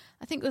versions. Yeah.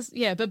 I think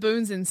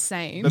baboon's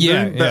insane.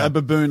 A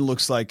baboon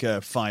looks like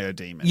a fire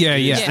demon. Yeah.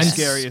 It's the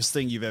scariest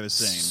thing you've ever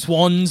seen.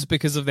 Swans,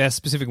 because of their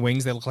specific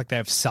wings, they look like they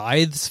have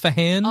scythes for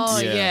hands. Oh,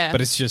 yeah. But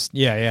it's just,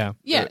 Yeah,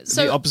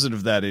 so the opposite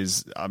of that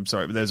is, I'm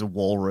sorry, but there's a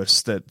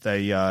walrus that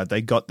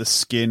they got the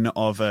skin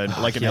of a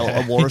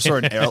walrus or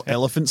an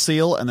elephant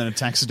seal, and then a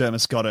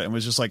taxidermist got it and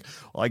was just like,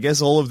 well, I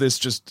guess all of this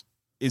just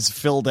is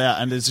filled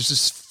out, and there's just a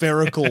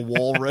spherical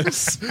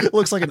walrus. It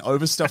looks like an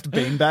overstuffed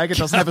beanbag. It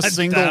doesn't have a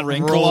single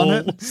wrinkle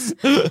on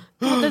it.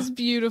 Oh, that's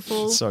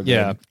beautiful. So good.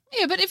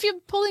 Yeah, but if you're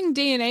pulling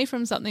DNA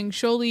from something,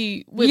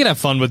 surely you can have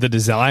fun with the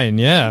design,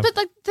 yeah. But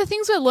like the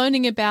things we're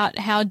learning about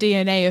how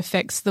DNA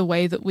affects the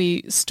way that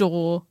we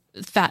store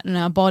fat in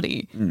our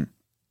body,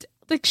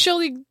 like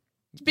surely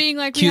being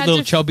like cute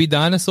little chubby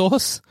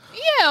dinosaurs.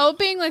 Yeah, or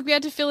being like we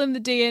had to fill in the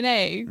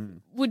DNA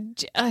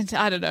would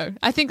I don't know.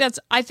 I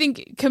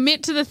think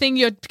commit to the thing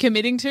you're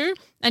committing to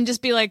and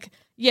just be like,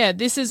 yeah,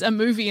 this is a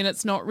movie and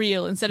it's not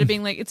real, instead of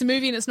being like, it's a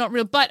movie and it's not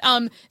real. But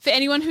for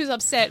anyone who's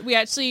upset, we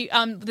actually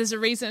there's a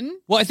reason.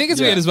 Well, I think it's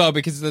weird as well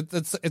because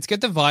it's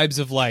got the vibes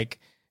of like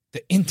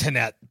the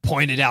internet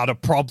pointed out a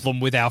problem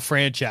with our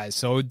franchise.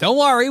 So don't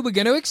worry, we're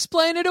going to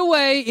explain it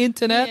away,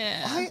 internet.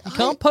 Yeah. You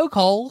can't poke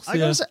holes. I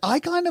gotta say, I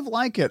kind of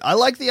like it. I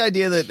like the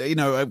idea that,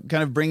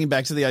 kind of bringing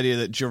back to the idea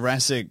that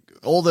Jurassic,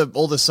 all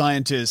the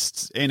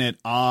scientists in it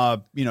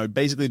are,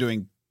 basically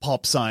doing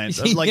pop science.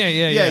 Like,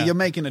 you're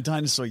making a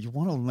dinosaur. You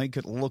want to make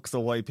it look the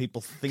way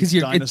people think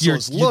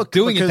dinosaurs look,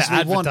 doing because it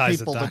to we want advertise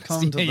people it. to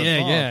come to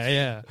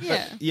the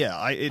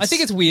park. I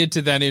think it's weird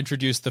to then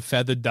introduce the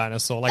feathered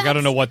dinosaur. Like, I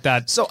don't know what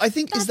that. So I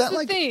think is that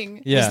like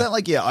thing. Is that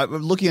like I'm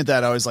looking at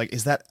that? I was like,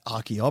 is that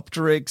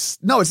Archaeopteryx?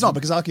 No, it's not,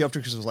 because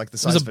Archaeopteryx was like the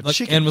size of a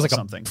chicken and was like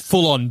something. A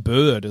full-on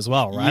bird as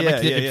well, right?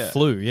 It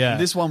flew. Yeah,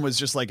 and this one was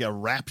just like a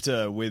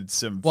raptor with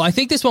some. Well, I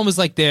think this one was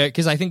like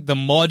because I think the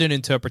modern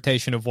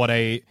interpretation of what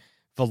a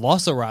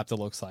Velociraptor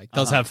looks like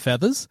does have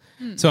feathers.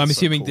 So I'm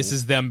assuming this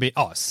is them being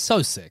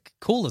so sick,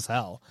 cool as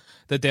hell,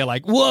 that they're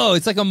like, whoa,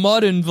 it's like a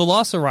modern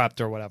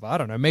Velociraptor or whatever. I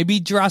don't know, maybe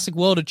Jurassic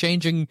World are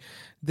changing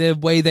the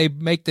way they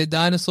make their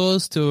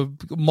dinosaurs to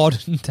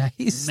modern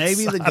days.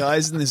 Maybe the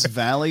guys in this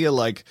valley are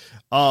like,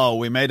 oh,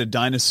 we made a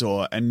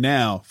dinosaur, and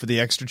now for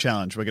the extra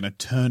challenge we're going to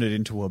turn it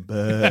into a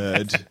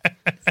bird.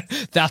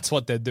 That's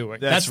what they're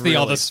doing. That's the really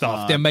other smart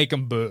stuff. They're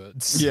making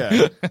birds.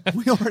 Yeah.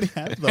 We already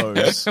have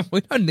those. We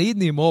don't need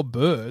any more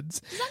birds.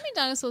 Does that mean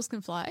dinosaurs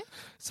can fly?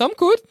 Some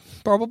could,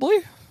 probably.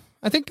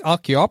 I think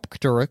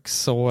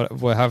Archaeopteryx, or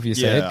what have you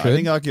said. I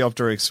think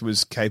Archaeopteryx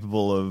was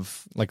capable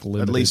of like at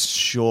limited. least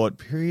short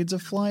periods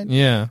of flight.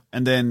 Yeah.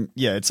 And then,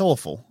 it's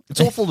awful.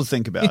 It's awful to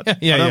think about. I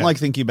don't like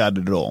thinking about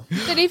it at all.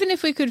 But even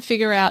if we could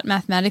figure out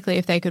mathematically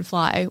if they could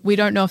fly, we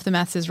don't know if the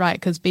maths is right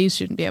because bees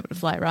shouldn't be able to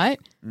fly, right?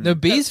 No,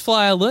 bees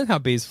fly. I learned how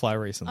bees fly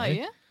recently. Oh,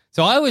 yeah?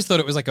 So I always thought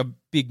it was like a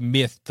big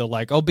myth that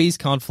like, oh, bees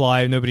can't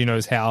fly, nobody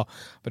knows how.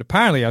 But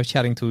apparently I was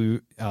chatting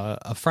to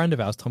a friend of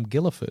ours, Tom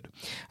Gilliford,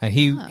 and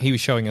he was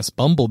showing us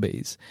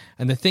bumblebees.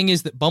 And the thing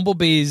is that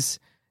bumblebees,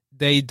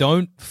 they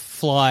don't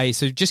fly.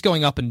 So just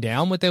going up and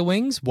down with their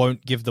wings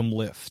won't give them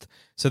lift.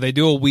 So they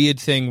do a weird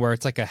thing where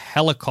it's like a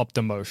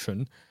helicopter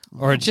motion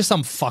or it's just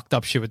some fucked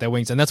up shit with their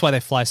wings. And that's why they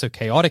fly so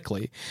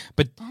chaotically.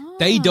 But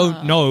they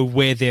don't know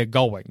where they're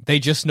going. They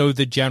just know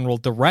the general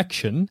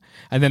direction.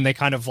 And then they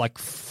kind of like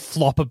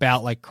flop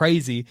about like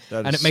crazy.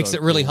 And it makes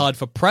it really hard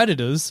for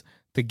predators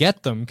to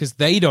get them because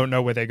they don't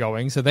know where they're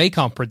going. So they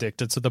can't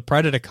predict it. So the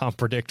predator can't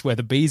predict where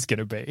the bee's going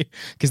to be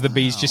because the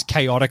bee's just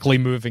chaotically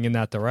moving in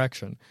that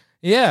direction.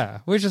 Yeah,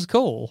 which is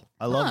cool.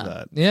 I love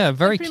that. Yeah,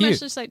 very pretty cute.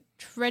 Much just like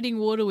treading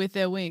water with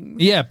their wings.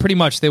 Yeah, pretty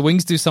much. Their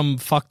wings do some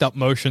fucked up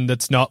motion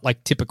that's not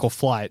like typical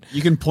flight.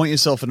 You can point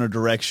yourself in a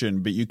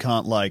direction, but you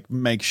can't like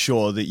make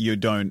sure that you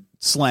don't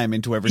slam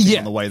into everything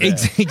on the way there.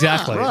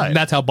 Exactly. Right. And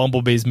that's how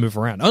bumblebees move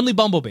around. Only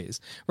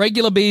bumblebees.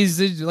 Regular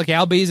bees, like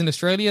our bees in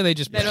Australia, they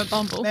don't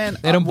bumble. Man,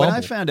 they don't when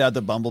bumble. I found out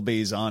that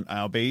bumblebees aren't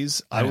our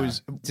bees, I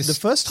was Just the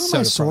first time so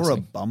I saw a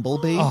depressing.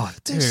 bumblebee.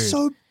 Dude. They're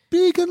so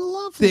big and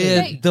lovely.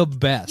 They're the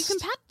best. You can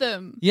pat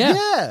them. Yeah.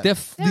 They're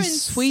They're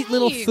these sweet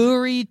little insane.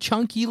 furry,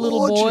 chunky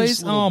little Gorgeous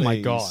boys. little Oh my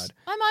bees. God.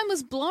 My mind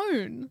was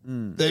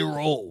blown. They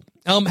roll.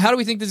 How do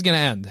we think this is going to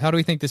end? How do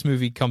we think this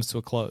movie comes to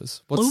a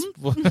close?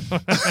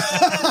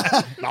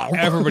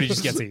 Everybody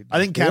just gets eaten. I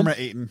think camera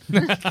eaten.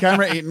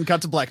 Camera eaten,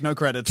 cut to black, no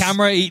credits.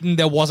 Camera eaten.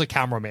 There was a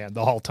cameraman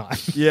the whole time.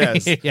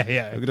 Yes.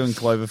 yeah. We're doing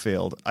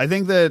Cloverfield. I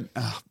think that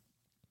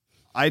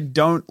I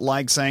don't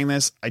like saying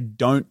this. I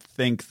don't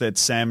think that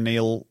Sam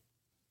Neill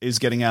is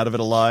getting out of it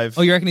alive.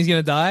 Oh, you reckon he's going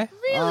to die?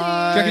 Really? Do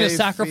you reckon he'll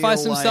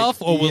sacrifice feel himself,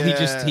 like- or will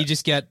yeah. he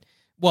just get?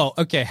 Well,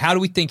 okay. How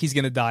do we think he's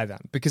going to die then?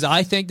 Because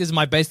I think this is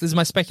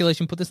my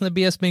speculation. Put this in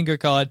the BS bingo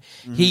card.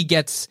 Mm-hmm. He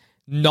gets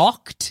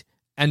knocked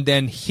and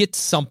then hits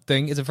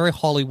something. It's a very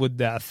Hollywood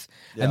death,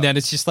 and then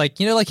it's just like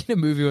like in a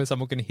movie where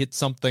someone can hit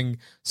something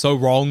so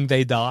wrong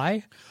they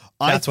die.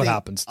 That's what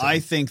happens to him. I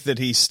think that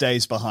he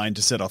stays behind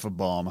to set off a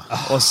bomb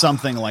or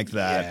something like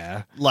that.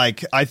 Yeah.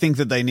 Like, I think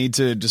that they need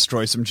to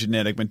destroy some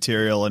genetic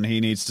material and he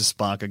needs to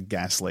spark a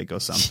gas leak or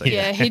something.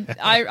 Yeah,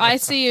 I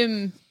see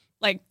him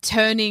like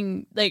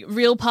turning, like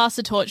real pass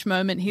the torch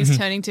moment. He's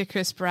turning to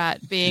Chris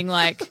Pratt, being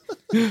like,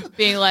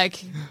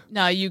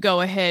 no, you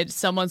go ahead.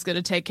 Someone's going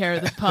to take care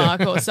of the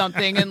park or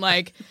something. And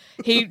like,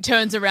 he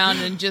turns around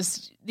and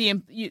just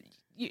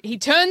he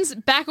turns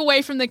back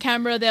away from the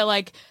camera. They're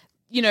like,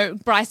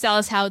 Bryce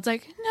Dallas Howard's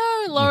like, no.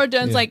 Laura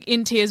Dern's like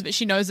in tears, but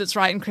she knows it's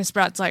right. And Chris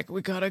Pratt's like,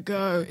 we gotta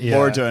go. Yeah.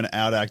 Laura Dern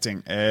out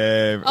acting.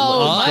 My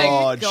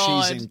God,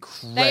 she's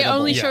incredible. They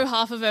only show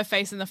half of her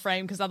face in the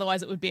frame because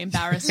otherwise it would be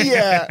embarrassing.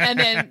 Yeah. And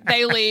then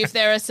they leave.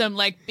 There are some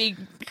like big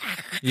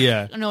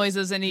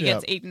noises, and he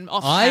gets eaten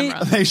off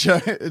camera.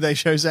 They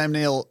show Sam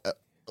Neill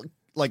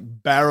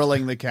like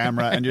barreling the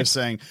camera and just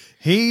saying,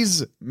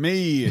 he's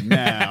me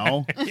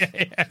now.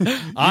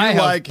 I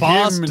have like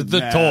passed him the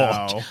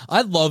now. torch.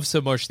 I love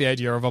so much the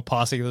idea of a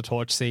passing the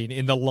torch scene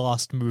in the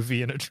last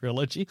movie in a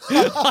trilogy.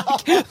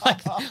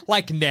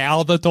 like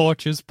now the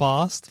torch is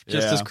passed,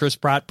 just as Chris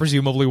Pratt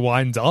presumably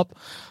winds up.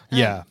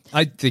 Yeah,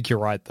 I think you're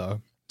right,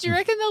 though. Do you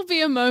reckon there'll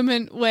be a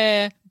moment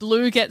where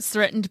Blue gets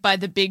threatened by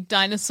the big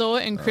dinosaur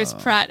and Chris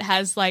Pratt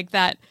has like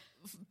that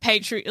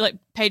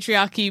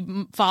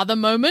patriarchy father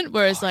moment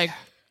where it's like,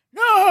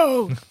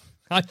 no!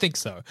 I think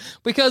so.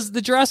 Because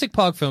the Jurassic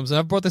Park films, and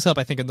I've brought this up,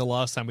 I think, in the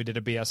last time we did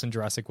a BS in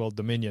Jurassic World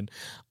Dominion,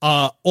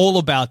 are all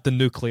about the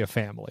nuclear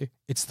family.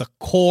 It's the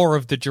core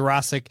of the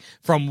Jurassic,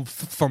 from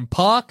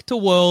park to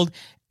world.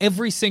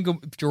 Every single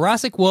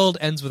Jurassic World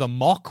ends with a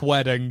mock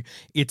wedding.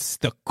 It's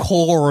the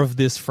core of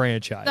this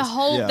franchise.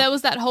 There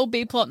was that whole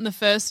B plot in the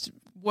first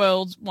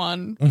World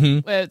one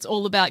where it's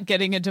all about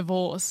getting a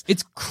divorce.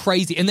 It's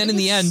crazy. And then in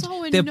the end,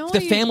 so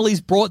the family's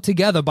brought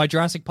together by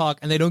Jurassic Park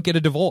and they don't get a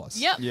divorce.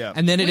 Yep. Yeah.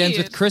 And then it ends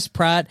with Weird. Chris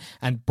Pratt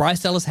and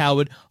Bryce Dallas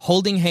Howard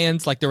holding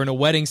hands like they're in a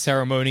wedding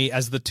ceremony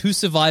as the two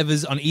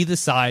survivors on either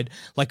side,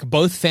 like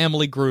both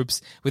family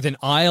groups with an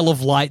aisle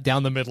of light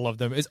down the middle of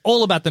them. It's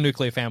all about the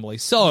nuclear family.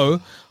 So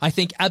I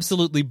think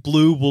absolutely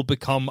Blue will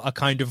become a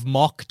kind of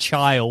mock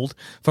child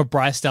for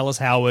Bryce Dallas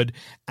Howard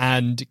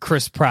and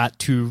Chris Pratt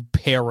to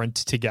parent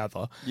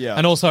together. Yeah.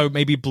 And also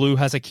maybe Blue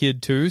has a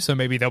kid too, so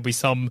maybe there'll be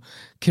some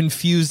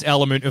confused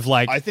element of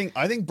like... I think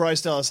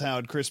Bryce Dallas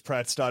Howard, Chris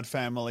Pratt start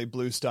family,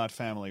 Blue start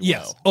family.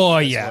 Yes. Well,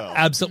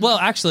 Absolutely. Well,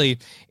 actually,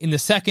 in the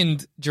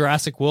second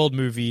Jurassic World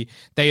movie,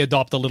 they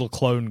adopt a little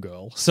clone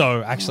girl.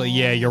 So actually,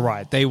 you're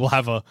right. They will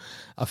have a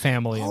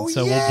family, and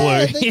so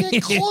will Blue. They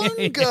get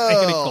clone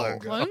girl.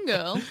 Clone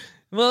girl.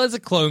 Well, it's a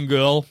clone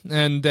girl,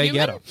 and they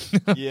get her.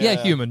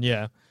 Yeah. Human,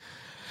 yeah.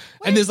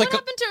 And there's what like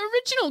happened to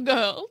original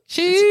girl?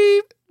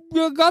 she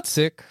got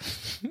sick.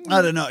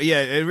 I don't know.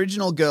 Yeah,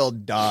 original girl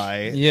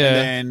died. Yeah. And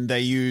then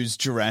they use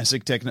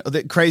Jurassic technology.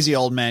 The crazy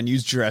old man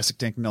used Jurassic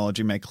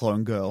technology to make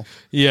clone girl.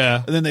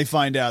 Yeah. And then they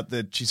find out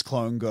that she's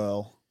clone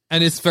girl.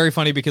 And it's very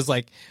funny because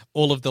like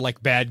all of the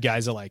like bad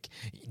guys are like,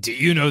 do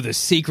you know the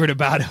secret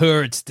about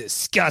her? It's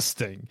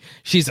disgusting.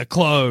 She's a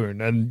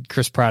clone. And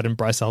Chris Pratt and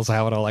Bryce Dallas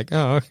Howard are like,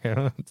 oh,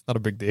 okay, it's not a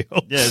big deal.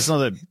 Yeah, it's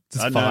not a. It's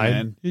I fine. know,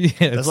 man. Yeah,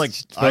 that's like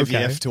it's IVF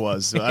okay. to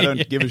us. So I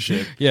don't give a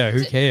shit. Yeah,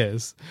 who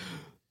cares?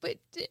 But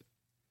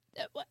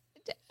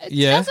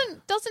Yeah.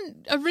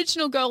 doesn't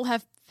original girl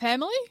have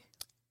family?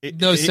 She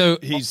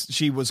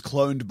was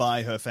cloned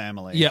by her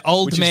family. Yeah,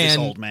 old which man. Is this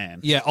old man.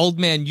 Yeah, old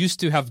man used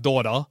to have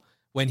daughter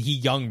when he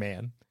young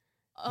man.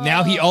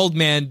 Now he old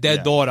man,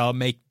 dead daughter,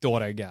 make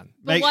daughter again.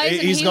 But why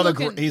isn't he's he got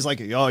looking- he's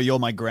like, oh, you're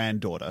my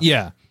granddaughter.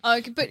 Yeah.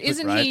 Okay, but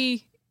isn't Right.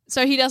 he?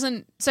 So he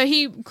doesn't. So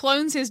he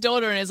clones his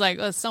daughter and is like,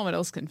 oh, someone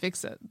else can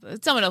fix it.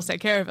 Someone else take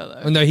care of her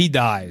though. Oh, no, he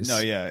dies. No,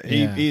 yeah,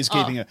 he is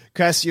keeping it.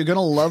 Cass, you're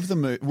gonna love the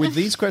movie with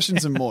these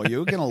questions and more.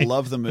 You're gonna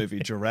love the movie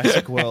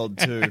Jurassic World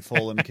 2: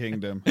 Fallen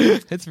Kingdom.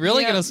 It's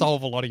really Yeah. going to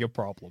solve a lot of your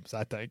problems,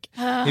 I think,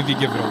 if you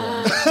give it a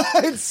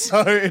watch.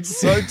 it's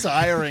so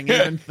tiring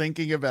even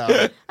thinking about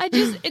it.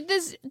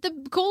 There's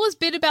the coolest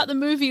bit about the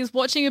movie is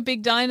watching a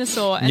big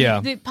dinosaur. And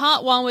Yeah. the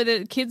part one where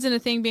the kids in a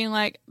thing being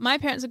like, my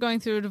parents are going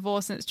through a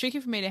divorce and it's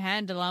tricky for me to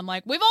handle. I'm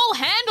like, we've all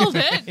handled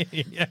it.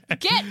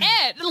 Get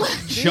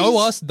it. Show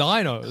us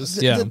dinos.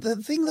 The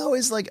thing though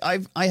is like I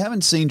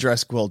haven't seen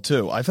Jurassic World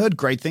 2. I've heard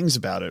great things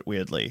about it.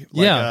 Weirdly,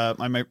 like, Yeah.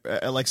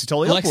 Alexi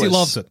Toliopoulos. Alexi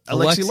loves it.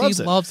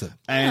 Alexi loves it.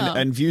 Oh.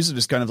 And views it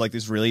as kind of like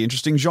this really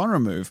interesting genre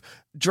move.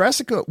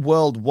 Jurassic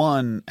World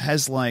 1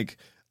 has like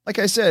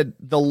I said,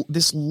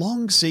 this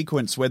long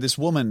sequence where this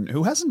woman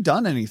who hasn't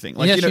done anything,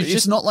 like Yeah, you know, she's it's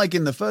just- not like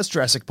in the first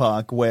Jurassic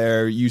Park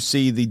where you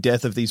see the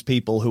death of these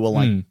people who are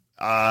like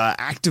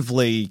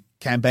actively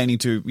campaigning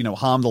to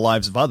harm the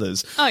lives of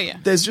others. Oh, yeah.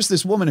 There's just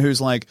this woman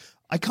who's like,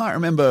 I can't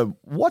remember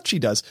what she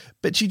does,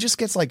 but she just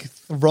gets like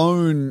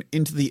thrown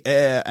into the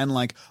air and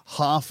like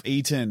half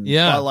eaten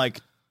by like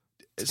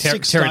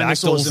six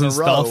dinosaurs in a and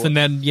row. stuff, and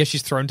then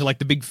she's thrown to like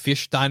the big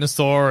fish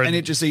dinosaur, and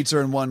it just eats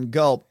her in one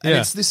gulp. And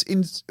it's this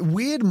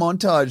weird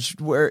montage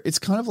where it's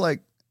kind of like,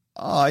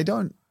 oh, I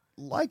don't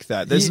like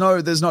that. There's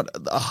not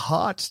a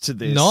heart to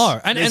this. No,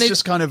 and it's it-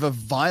 just kind of a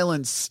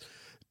violence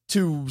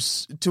to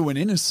an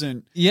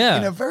innocent, Yeah.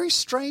 in a very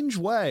strange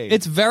way.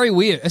 It's very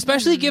weird,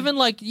 especially given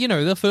like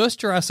the first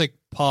Jurassic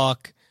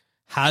Park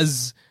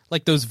has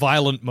like those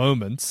violent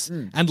moments,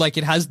 and like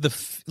it has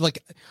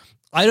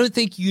I don't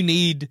think you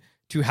need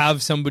to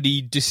have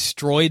somebody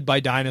destroyed by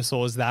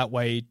dinosaurs that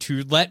way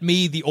to let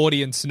me, the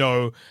audience,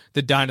 know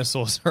that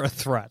dinosaurs are a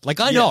threat. Like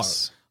I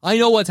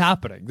know what's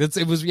happening.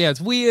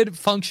 It's weird,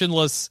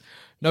 functionless,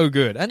 no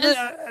good, and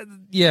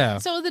yeah.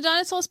 So are the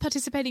dinosaurs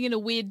participating in a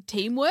weird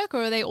teamwork,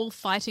 or are they all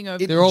fighting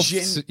over? They're all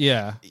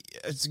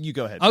you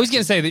go ahead. I was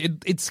going to say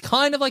that it's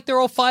kind of like they're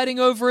all fighting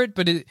over it,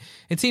 but it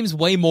seems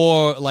way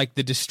more like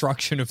the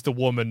destruction of the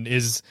woman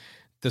is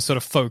the sort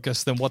of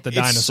focus than what the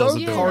dinosaurs It's so are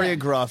doing.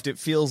 choreographed. It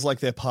feels like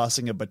they're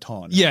passing a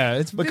baton. Yeah,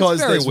 it's because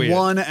very there's weird.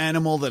 one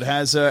animal that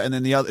has her, and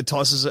then the other it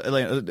tosses her.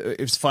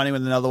 It's fighting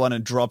with another one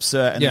and drops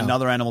her, and then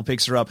another animal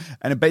picks her up,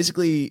 and it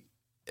basically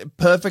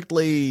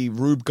perfectly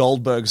Rube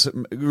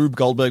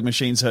Goldberg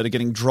machines her to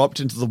getting dropped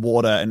into the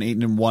water and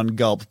eaten in one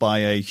gulp by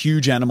a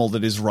huge animal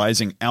that is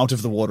rising out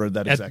of the water at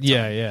that exact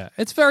time. Yeah.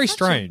 It's very Such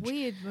a strange.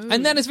 weird movie.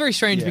 And then it's very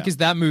strange because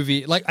that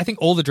movie, like I think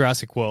all the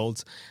Jurassic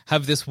Worlds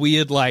have this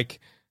weird like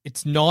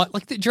it's not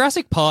like the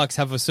Jurassic Parks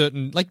have a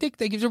certain like they're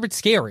a bit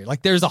scary.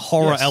 Like there's a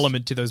horror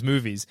element to those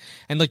movies,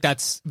 and like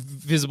that's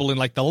visible in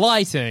like the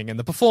lighting and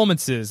the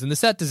performances and the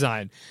set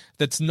design.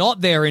 That's not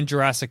there in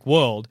Jurassic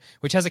World,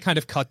 which has a kind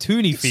of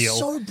cartoony feel.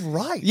 So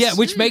bright, yeah,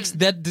 which makes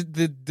that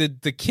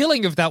the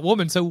killing of that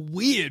woman so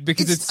weird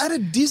because it's at a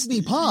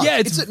Disney park. Yeah,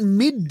 it's at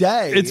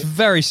midday. It's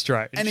very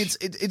strange, and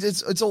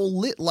it's all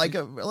lit like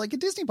a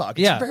Disney park.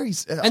 It's yeah, very.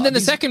 And then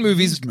the second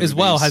movie as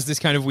well has this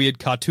kind of weird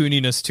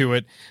cartooniness to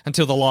it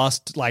until the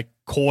last like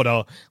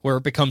quarter where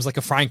it becomes like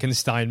a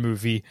Frankenstein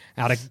movie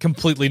out of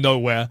completely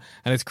nowhere,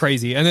 and it's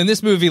crazy. And then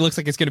this movie looks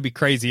like it's going to be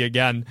crazy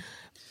again.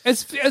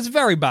 It's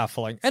very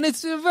baffling, and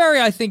it's very,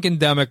 I think,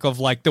 endemic of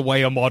like the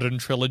way a modern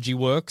trilogy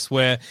works,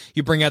 where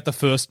you bring out the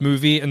first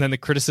movie, and then the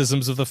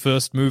criticisms of the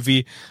first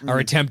movie are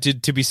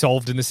attempted to be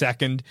solved in the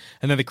second,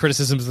 and then the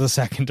criticisms of the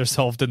second are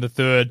solved in the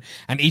third,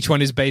 and each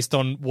one is based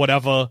on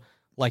whatever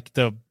like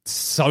the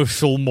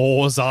social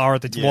mores are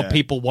at what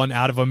people want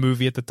out of a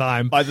movie at the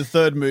time. By the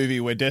third movie,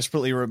 we're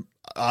desperately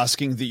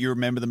asking that you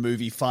remember the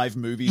movie 5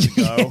 movies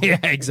ago. Yeah,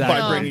 exactly.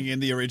 By bringing in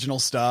the original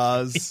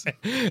stars.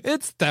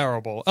 It's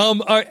terrible.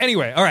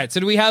 Anyway, all right. So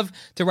do we have,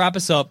 to wrap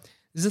us up,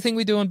 this is a thing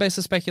we do on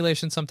Basis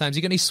Speculation sometimes.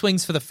 You got any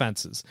swings for the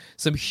fences?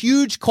 Some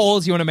huge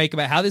calls you want to make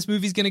about how this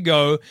movie's going to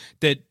go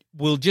that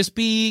will just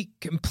be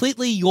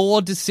completely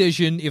your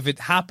decision. If it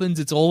happens,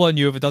 it's all on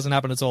you. If it doesn't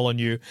happen, it's all on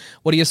you.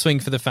 What do you swing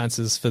for the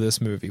fences for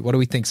this movie? What do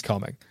we think's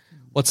coming?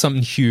 What's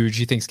something huge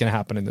you think's going to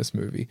happen in this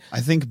movie?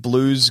 I think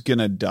Blue's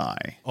gonna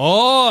die.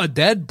 Oh,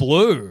 dead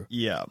Blue.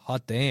 Yeah.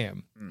 Hot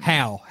damn.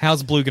 How?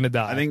 How's Blue going to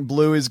die? I think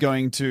Blue is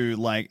going to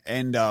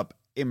end up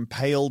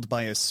impaled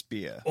by a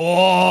spear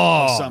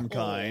of some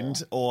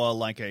kind, or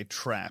like a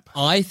trap.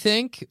 I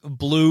think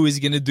Blue is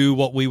going to do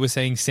what we were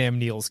saying Sam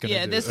Neill's going to do.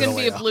 Yeah, there's going to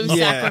be a Blue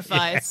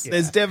sacrifice. Yeah.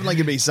 There's definitely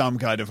going to be some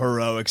kind of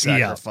heroic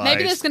sacrifice.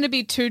 Maybe there's going to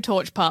be 2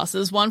 torch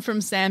passes, one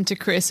from Sam to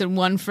Chris and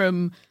one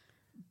from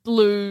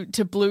Blue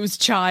to Blue's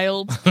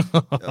child. Okay,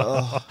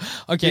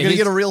 you're going to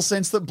get a real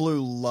sense that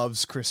Blue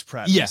loves Chris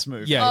Pratt in this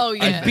movie. Yeah. Oh,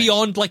 yeah. And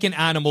beyond like an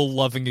animal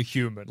loving a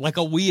human. Like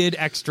a weird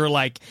extra,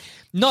 like,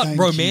 not Thank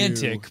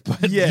romantic, you.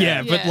 but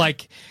Yeah. but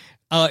like,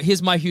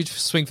 here's my huge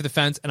swing for the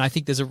fence, and I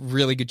think there's a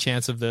really good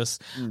chance of this.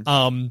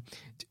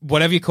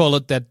 Whatever you call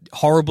it, that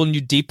horrible new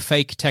deep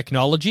fake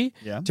technology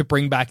to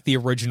bring back the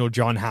original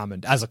John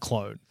Hammond as a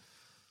clone.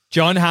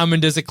 John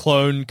Hammond as a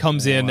clone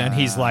comes in and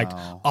he's like,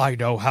 I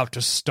know how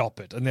to stop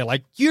it. And they're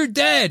like, you're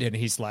dead. And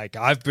he's like,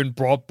 I've been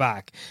brought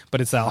back.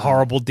 But it's that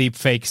horrible deep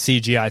fake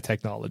CGI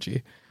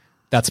technology.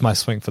 That's my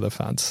swing for the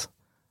fence.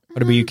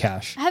 What about you,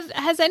 Cash?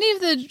 Have any of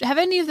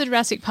the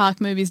Jurassic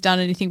Park movies done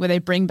anything where they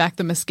bring back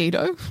the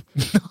mosquito?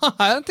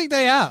 I don't think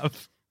they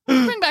have.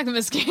 Bring back the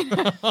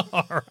mosquito.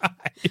 All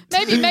right.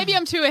 Maybe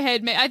I'm too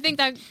ahead. I think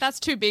that's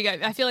too big.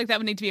 I feel like that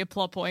would need to be a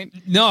plot point.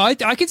 No, I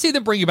can see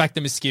them bringing back the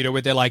mosquito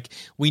where they're like,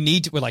 we're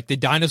like the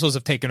dinosaurs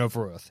have taken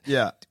over Earth.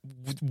 Yeah.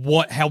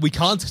 How we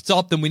can't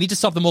stop them. We need to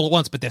stop them all at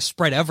once, but they're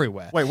spread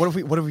everywhere. Wait, what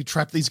if we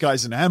trap these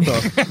guys in amber?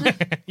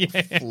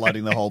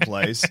 Flooding the whole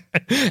place.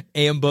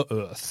 Amber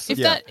Earth.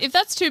 If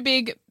that's too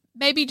big,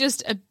 maybe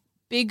just a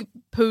big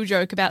poo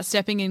joke about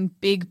stepping in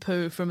big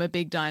poo from a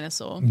big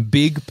dinosaur.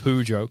 Big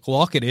poo joke.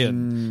 Lock it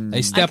in.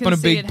 They step on a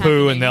big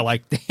poo and they're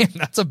like, damn,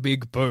 that's a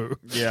big poo.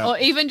 Yeah. Or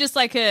even just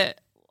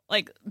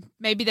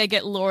maybe they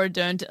get Laura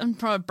Dern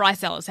from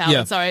Bryce Dallas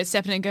Howard,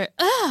 stepping in and go,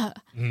 ah.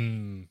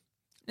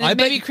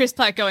 Maybe Chris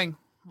Pratt going,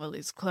 well,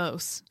 he's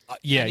close.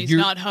 Yeah, and he's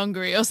not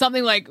hungry or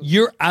something like.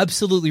 You're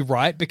absolutely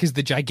right, because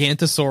the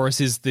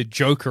Gigantosaurus is the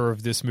Joker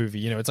of this movie.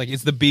 You know,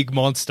 it's the big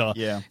monster.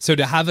 Yeah. So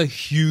to have a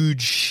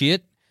huge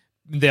shit,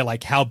 they're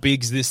like, how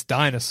big's this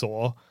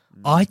dinosaur?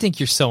 I think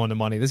you're selling the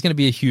money. There's going to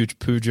be a huge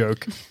poo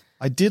joke.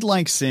 I did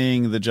like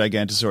seeing the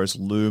Gigantosaurus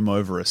loom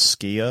over a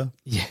skier.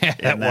 Yeah,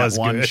 that was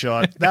one good.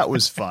 shot. That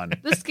was fun.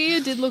 The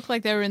skier did look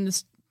like they were in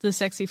the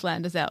sexy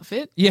Flanders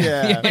outfit.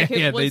 Yeah, Like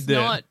they was did.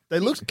 not. They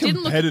looked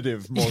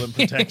competitive more than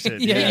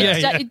protected.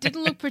 It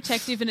didn't look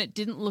protective and it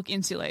didn't look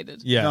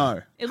insulated. Yeah.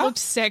 No. It looked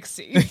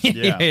sexy.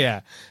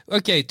 Yeah.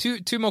 Okay,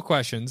 two more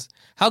questions.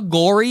 How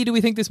gory do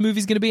we think this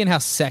movie's going to be, and how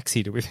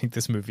sexy do we think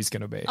this movie's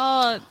going to be?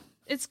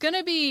 It's going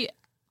to be,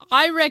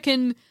 I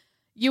reckon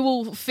you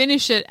will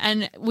finish it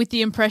and with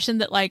the impression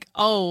that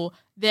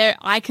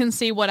I can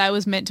see what I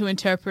was meant to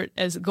interpret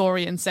as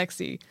gory and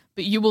sexy,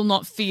 but you will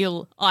not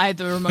feel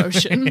either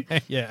emotion.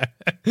 Yeah.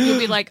 You'll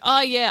be like,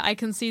 oh yeah, I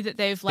can see that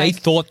they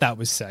thought that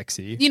was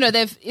sexy. You know,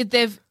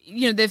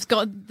 they've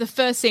got the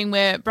first scene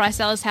where Bryce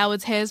Dallas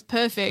Howard's hair's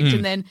perfect,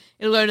 and then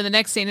it'll go to the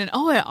next scene, and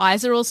her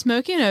eyes are all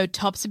smoky, and her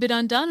top's a bit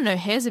undone, and her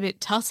hair's a bit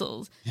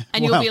tousled,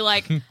 and you'll be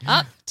like,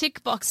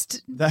 tick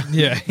boxed.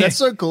 That's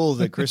so cool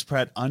that Chris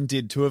Pratt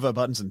undid 2 of her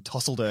buttons and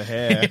tousled her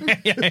hair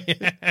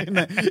in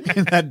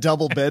that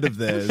double bed of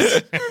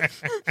theirs.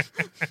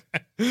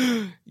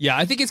 Yeah,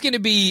 I think it's going to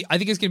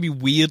be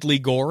weirdly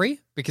gory,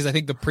 because I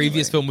think the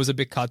previous film was a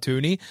bit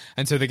cartoony,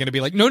 and so they're going to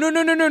be like, no,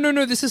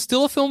 this is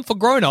still a film for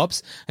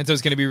grown-ups, and so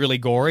it's going to be really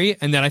gory,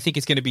 and then I think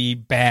it's going to be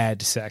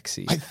bad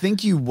sexy. I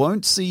think you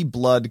won't see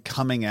blood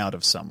coming out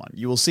of someone.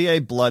 You will see a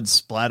blood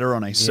splatter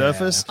on a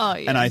surface,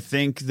 and I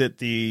think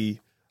that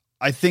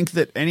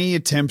any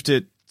attempt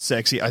at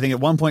sexy, I think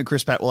at one point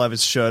Chris Pratt will have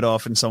his shirt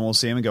off and someone will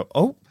see him and go,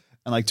 oh,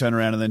 and like turn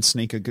around and then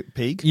sneak a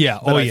peek. Yeah.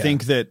 But I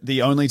think that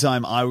the only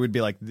time I would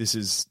be like, this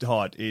is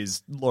hot,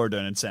 is Laura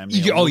Dern and Sam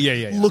Neill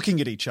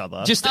looking at each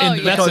other. That's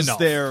because enough.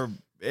 They're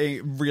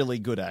really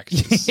good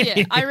actors.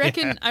 Yeah, I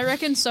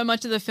reckon so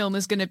much of the film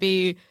is going to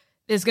be,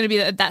 there's going to be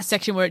that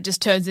section where it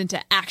just turns into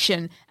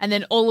action, and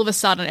then all of a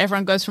sudden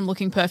everyone goes from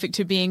looking perfect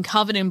to being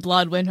covered in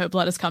blood when her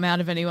blood has come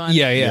out of anyone.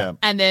 Yeah.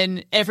 And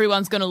then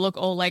everyone's going to look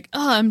all like,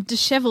 oh, I'm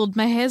disheveled,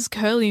 my hair's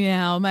curly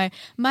now, my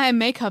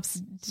makeup's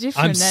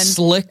different. I'm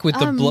slick with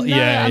the blood.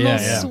 I'm all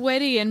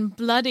sweaty and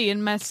bloody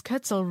and my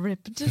skirt's all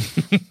ripped.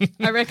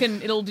 I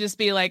reckon it'll just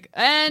be like,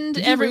 and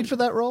Did you read for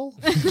that role?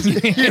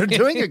 You're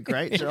doing a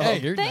great job.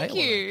 Thank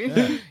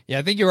you. Yeah,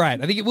 I think you're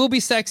right. I think it will be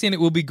sexy and it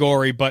will be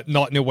gory, but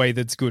not in a way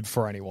that's good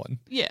for anyone.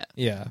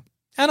 Yeah.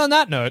 And on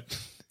that note,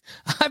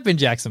 I've been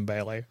Jackson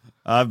Bailey.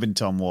 I've been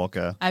Tom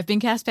Walker. I've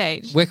been Cass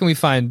Paige. Where can we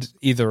find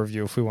either of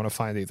you if we want to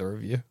find either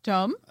of you?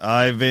 Tom?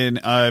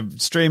 I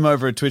stream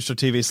over at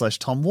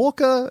twitch.tv/Tom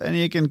Walker, and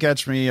you can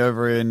catch me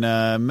over in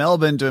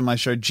Melbourne doing my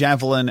show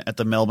Javelin at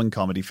the Melbourne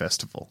Comedy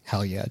Festival.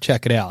 Hell yeah,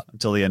 check it out.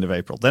 Until the end of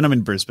April. Then I'm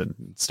in Brisbane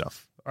and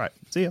stuff. All right,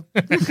 see ya.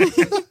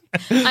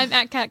 I'm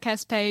at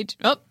Cass Paige.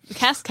 Oh,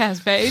 Cass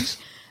Paige.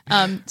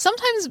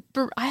 Sometimes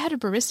I had a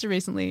barista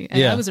recently,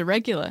 and I was a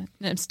regular,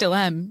 and I still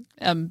am.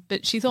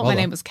 But she thought my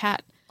name was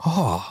Kat.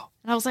 Oh,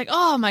 And I was like,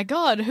 oh my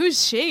God,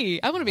 who's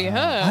she? I want to be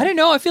her. I don't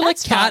know. I feel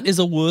That's like Kat fun. is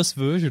a worse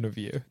version of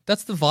you.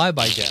 That's the vibe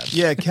I get.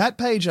 Yeah, Cat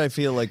Paige, I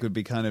feel like would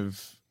be kind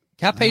of.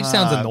 Kat Paige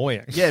sounds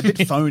annoying. Yeah, a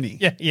bit phony.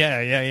 Yeah.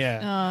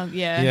 Yeah.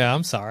 Yeah,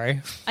 I'm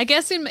sorry. I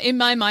guess in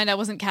my mind, I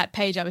wasn't Cat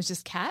Paige. I was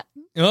just Cat.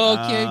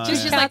 Okay,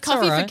 Just like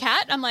coffee for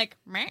cat. I'm like,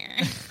 meh.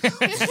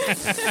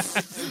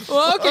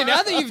 Well, okay,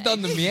 now that you've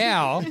done the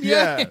meow.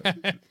 Yeah.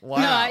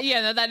 Wow.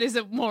 No, that is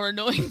a more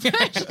annoying version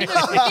of me.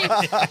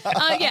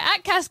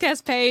 At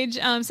CastCastPage,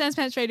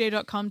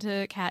 sanspantsradio.com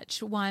to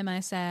catch Why Am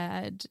I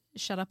Sad?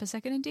 Shut Up a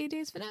Second and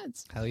D&D's for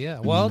Nerds. Hell yeah.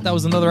 Well, that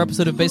was another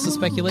episode of Baseless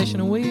Speculation,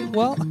 and we're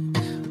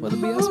the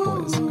BS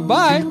Boys.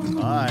 Goodbye.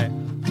 Bye.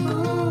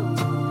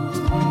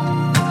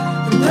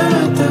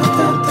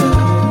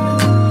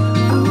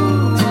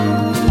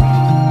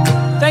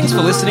 Thanks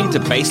for listening to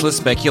Baseless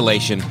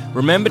Speculation.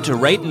 Remember to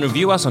rate and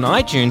review us on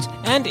iTunes,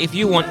 and if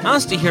you want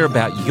us to hear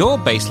about your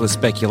baseless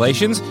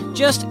speculations,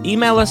 just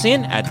email us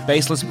in at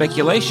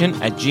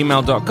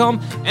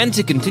baselessspeculation@gmail.com, and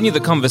to continue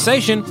the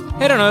conversation,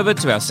 head on over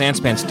to our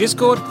Sanspants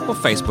Discord or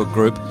Facebook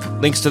group.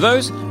 Links to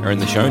those are in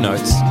the show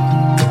notes.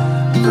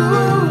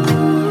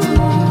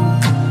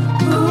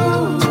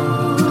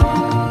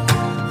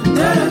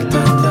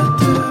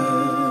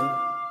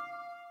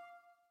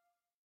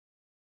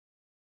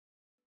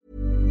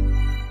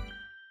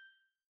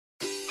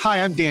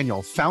 Hi, I'm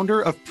Daniel,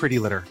 founder of Pretty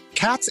Litter.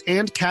 Cats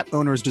and cat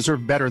owners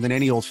deserve better than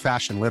any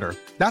old-fashioned litter.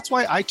 That's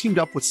why I teamed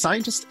up with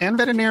scientists and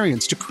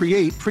veterinarians to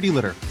create Pretty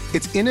Litter.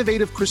 Its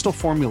innovative crystal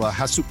formula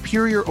has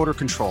superior odor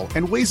control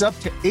and weighs up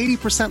to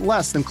 80%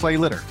 less than clay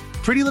litter.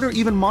 Pretty Litter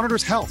even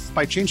monitors health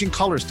by changing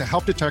colors to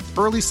help detect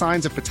early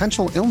signs of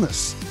potential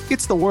illness.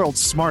 It's the world's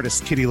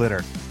smartest kitty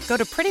litter. Go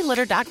to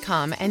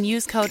prettylitter.com and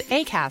use code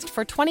ACAST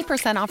for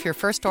 20% off your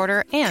first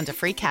order and a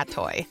free cat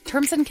toy.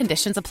 Terms and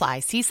conditions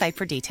apply. See site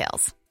for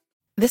details.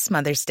 This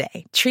Mother's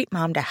Day, treat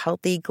mom to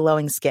healthy,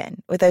 glowing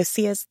skin with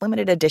Osea's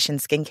limited edition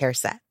skincare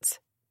sets.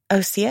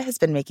 Osea has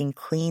been making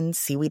clean,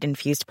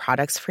 seaweed-infused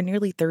products for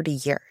nearly 30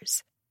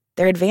 years.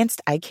 Their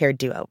advanced eye care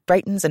duo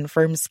brightens and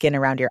firms skin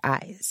around your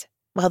eyes,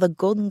 while the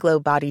Golden Glow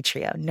Body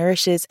Trio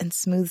nourishes and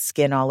smooths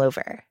skin all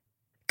over.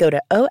 Go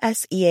to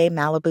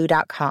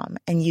OSEAMalibu.com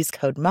and use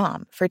code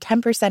MOM for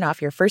 10%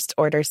 off your first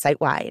order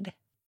site-wide.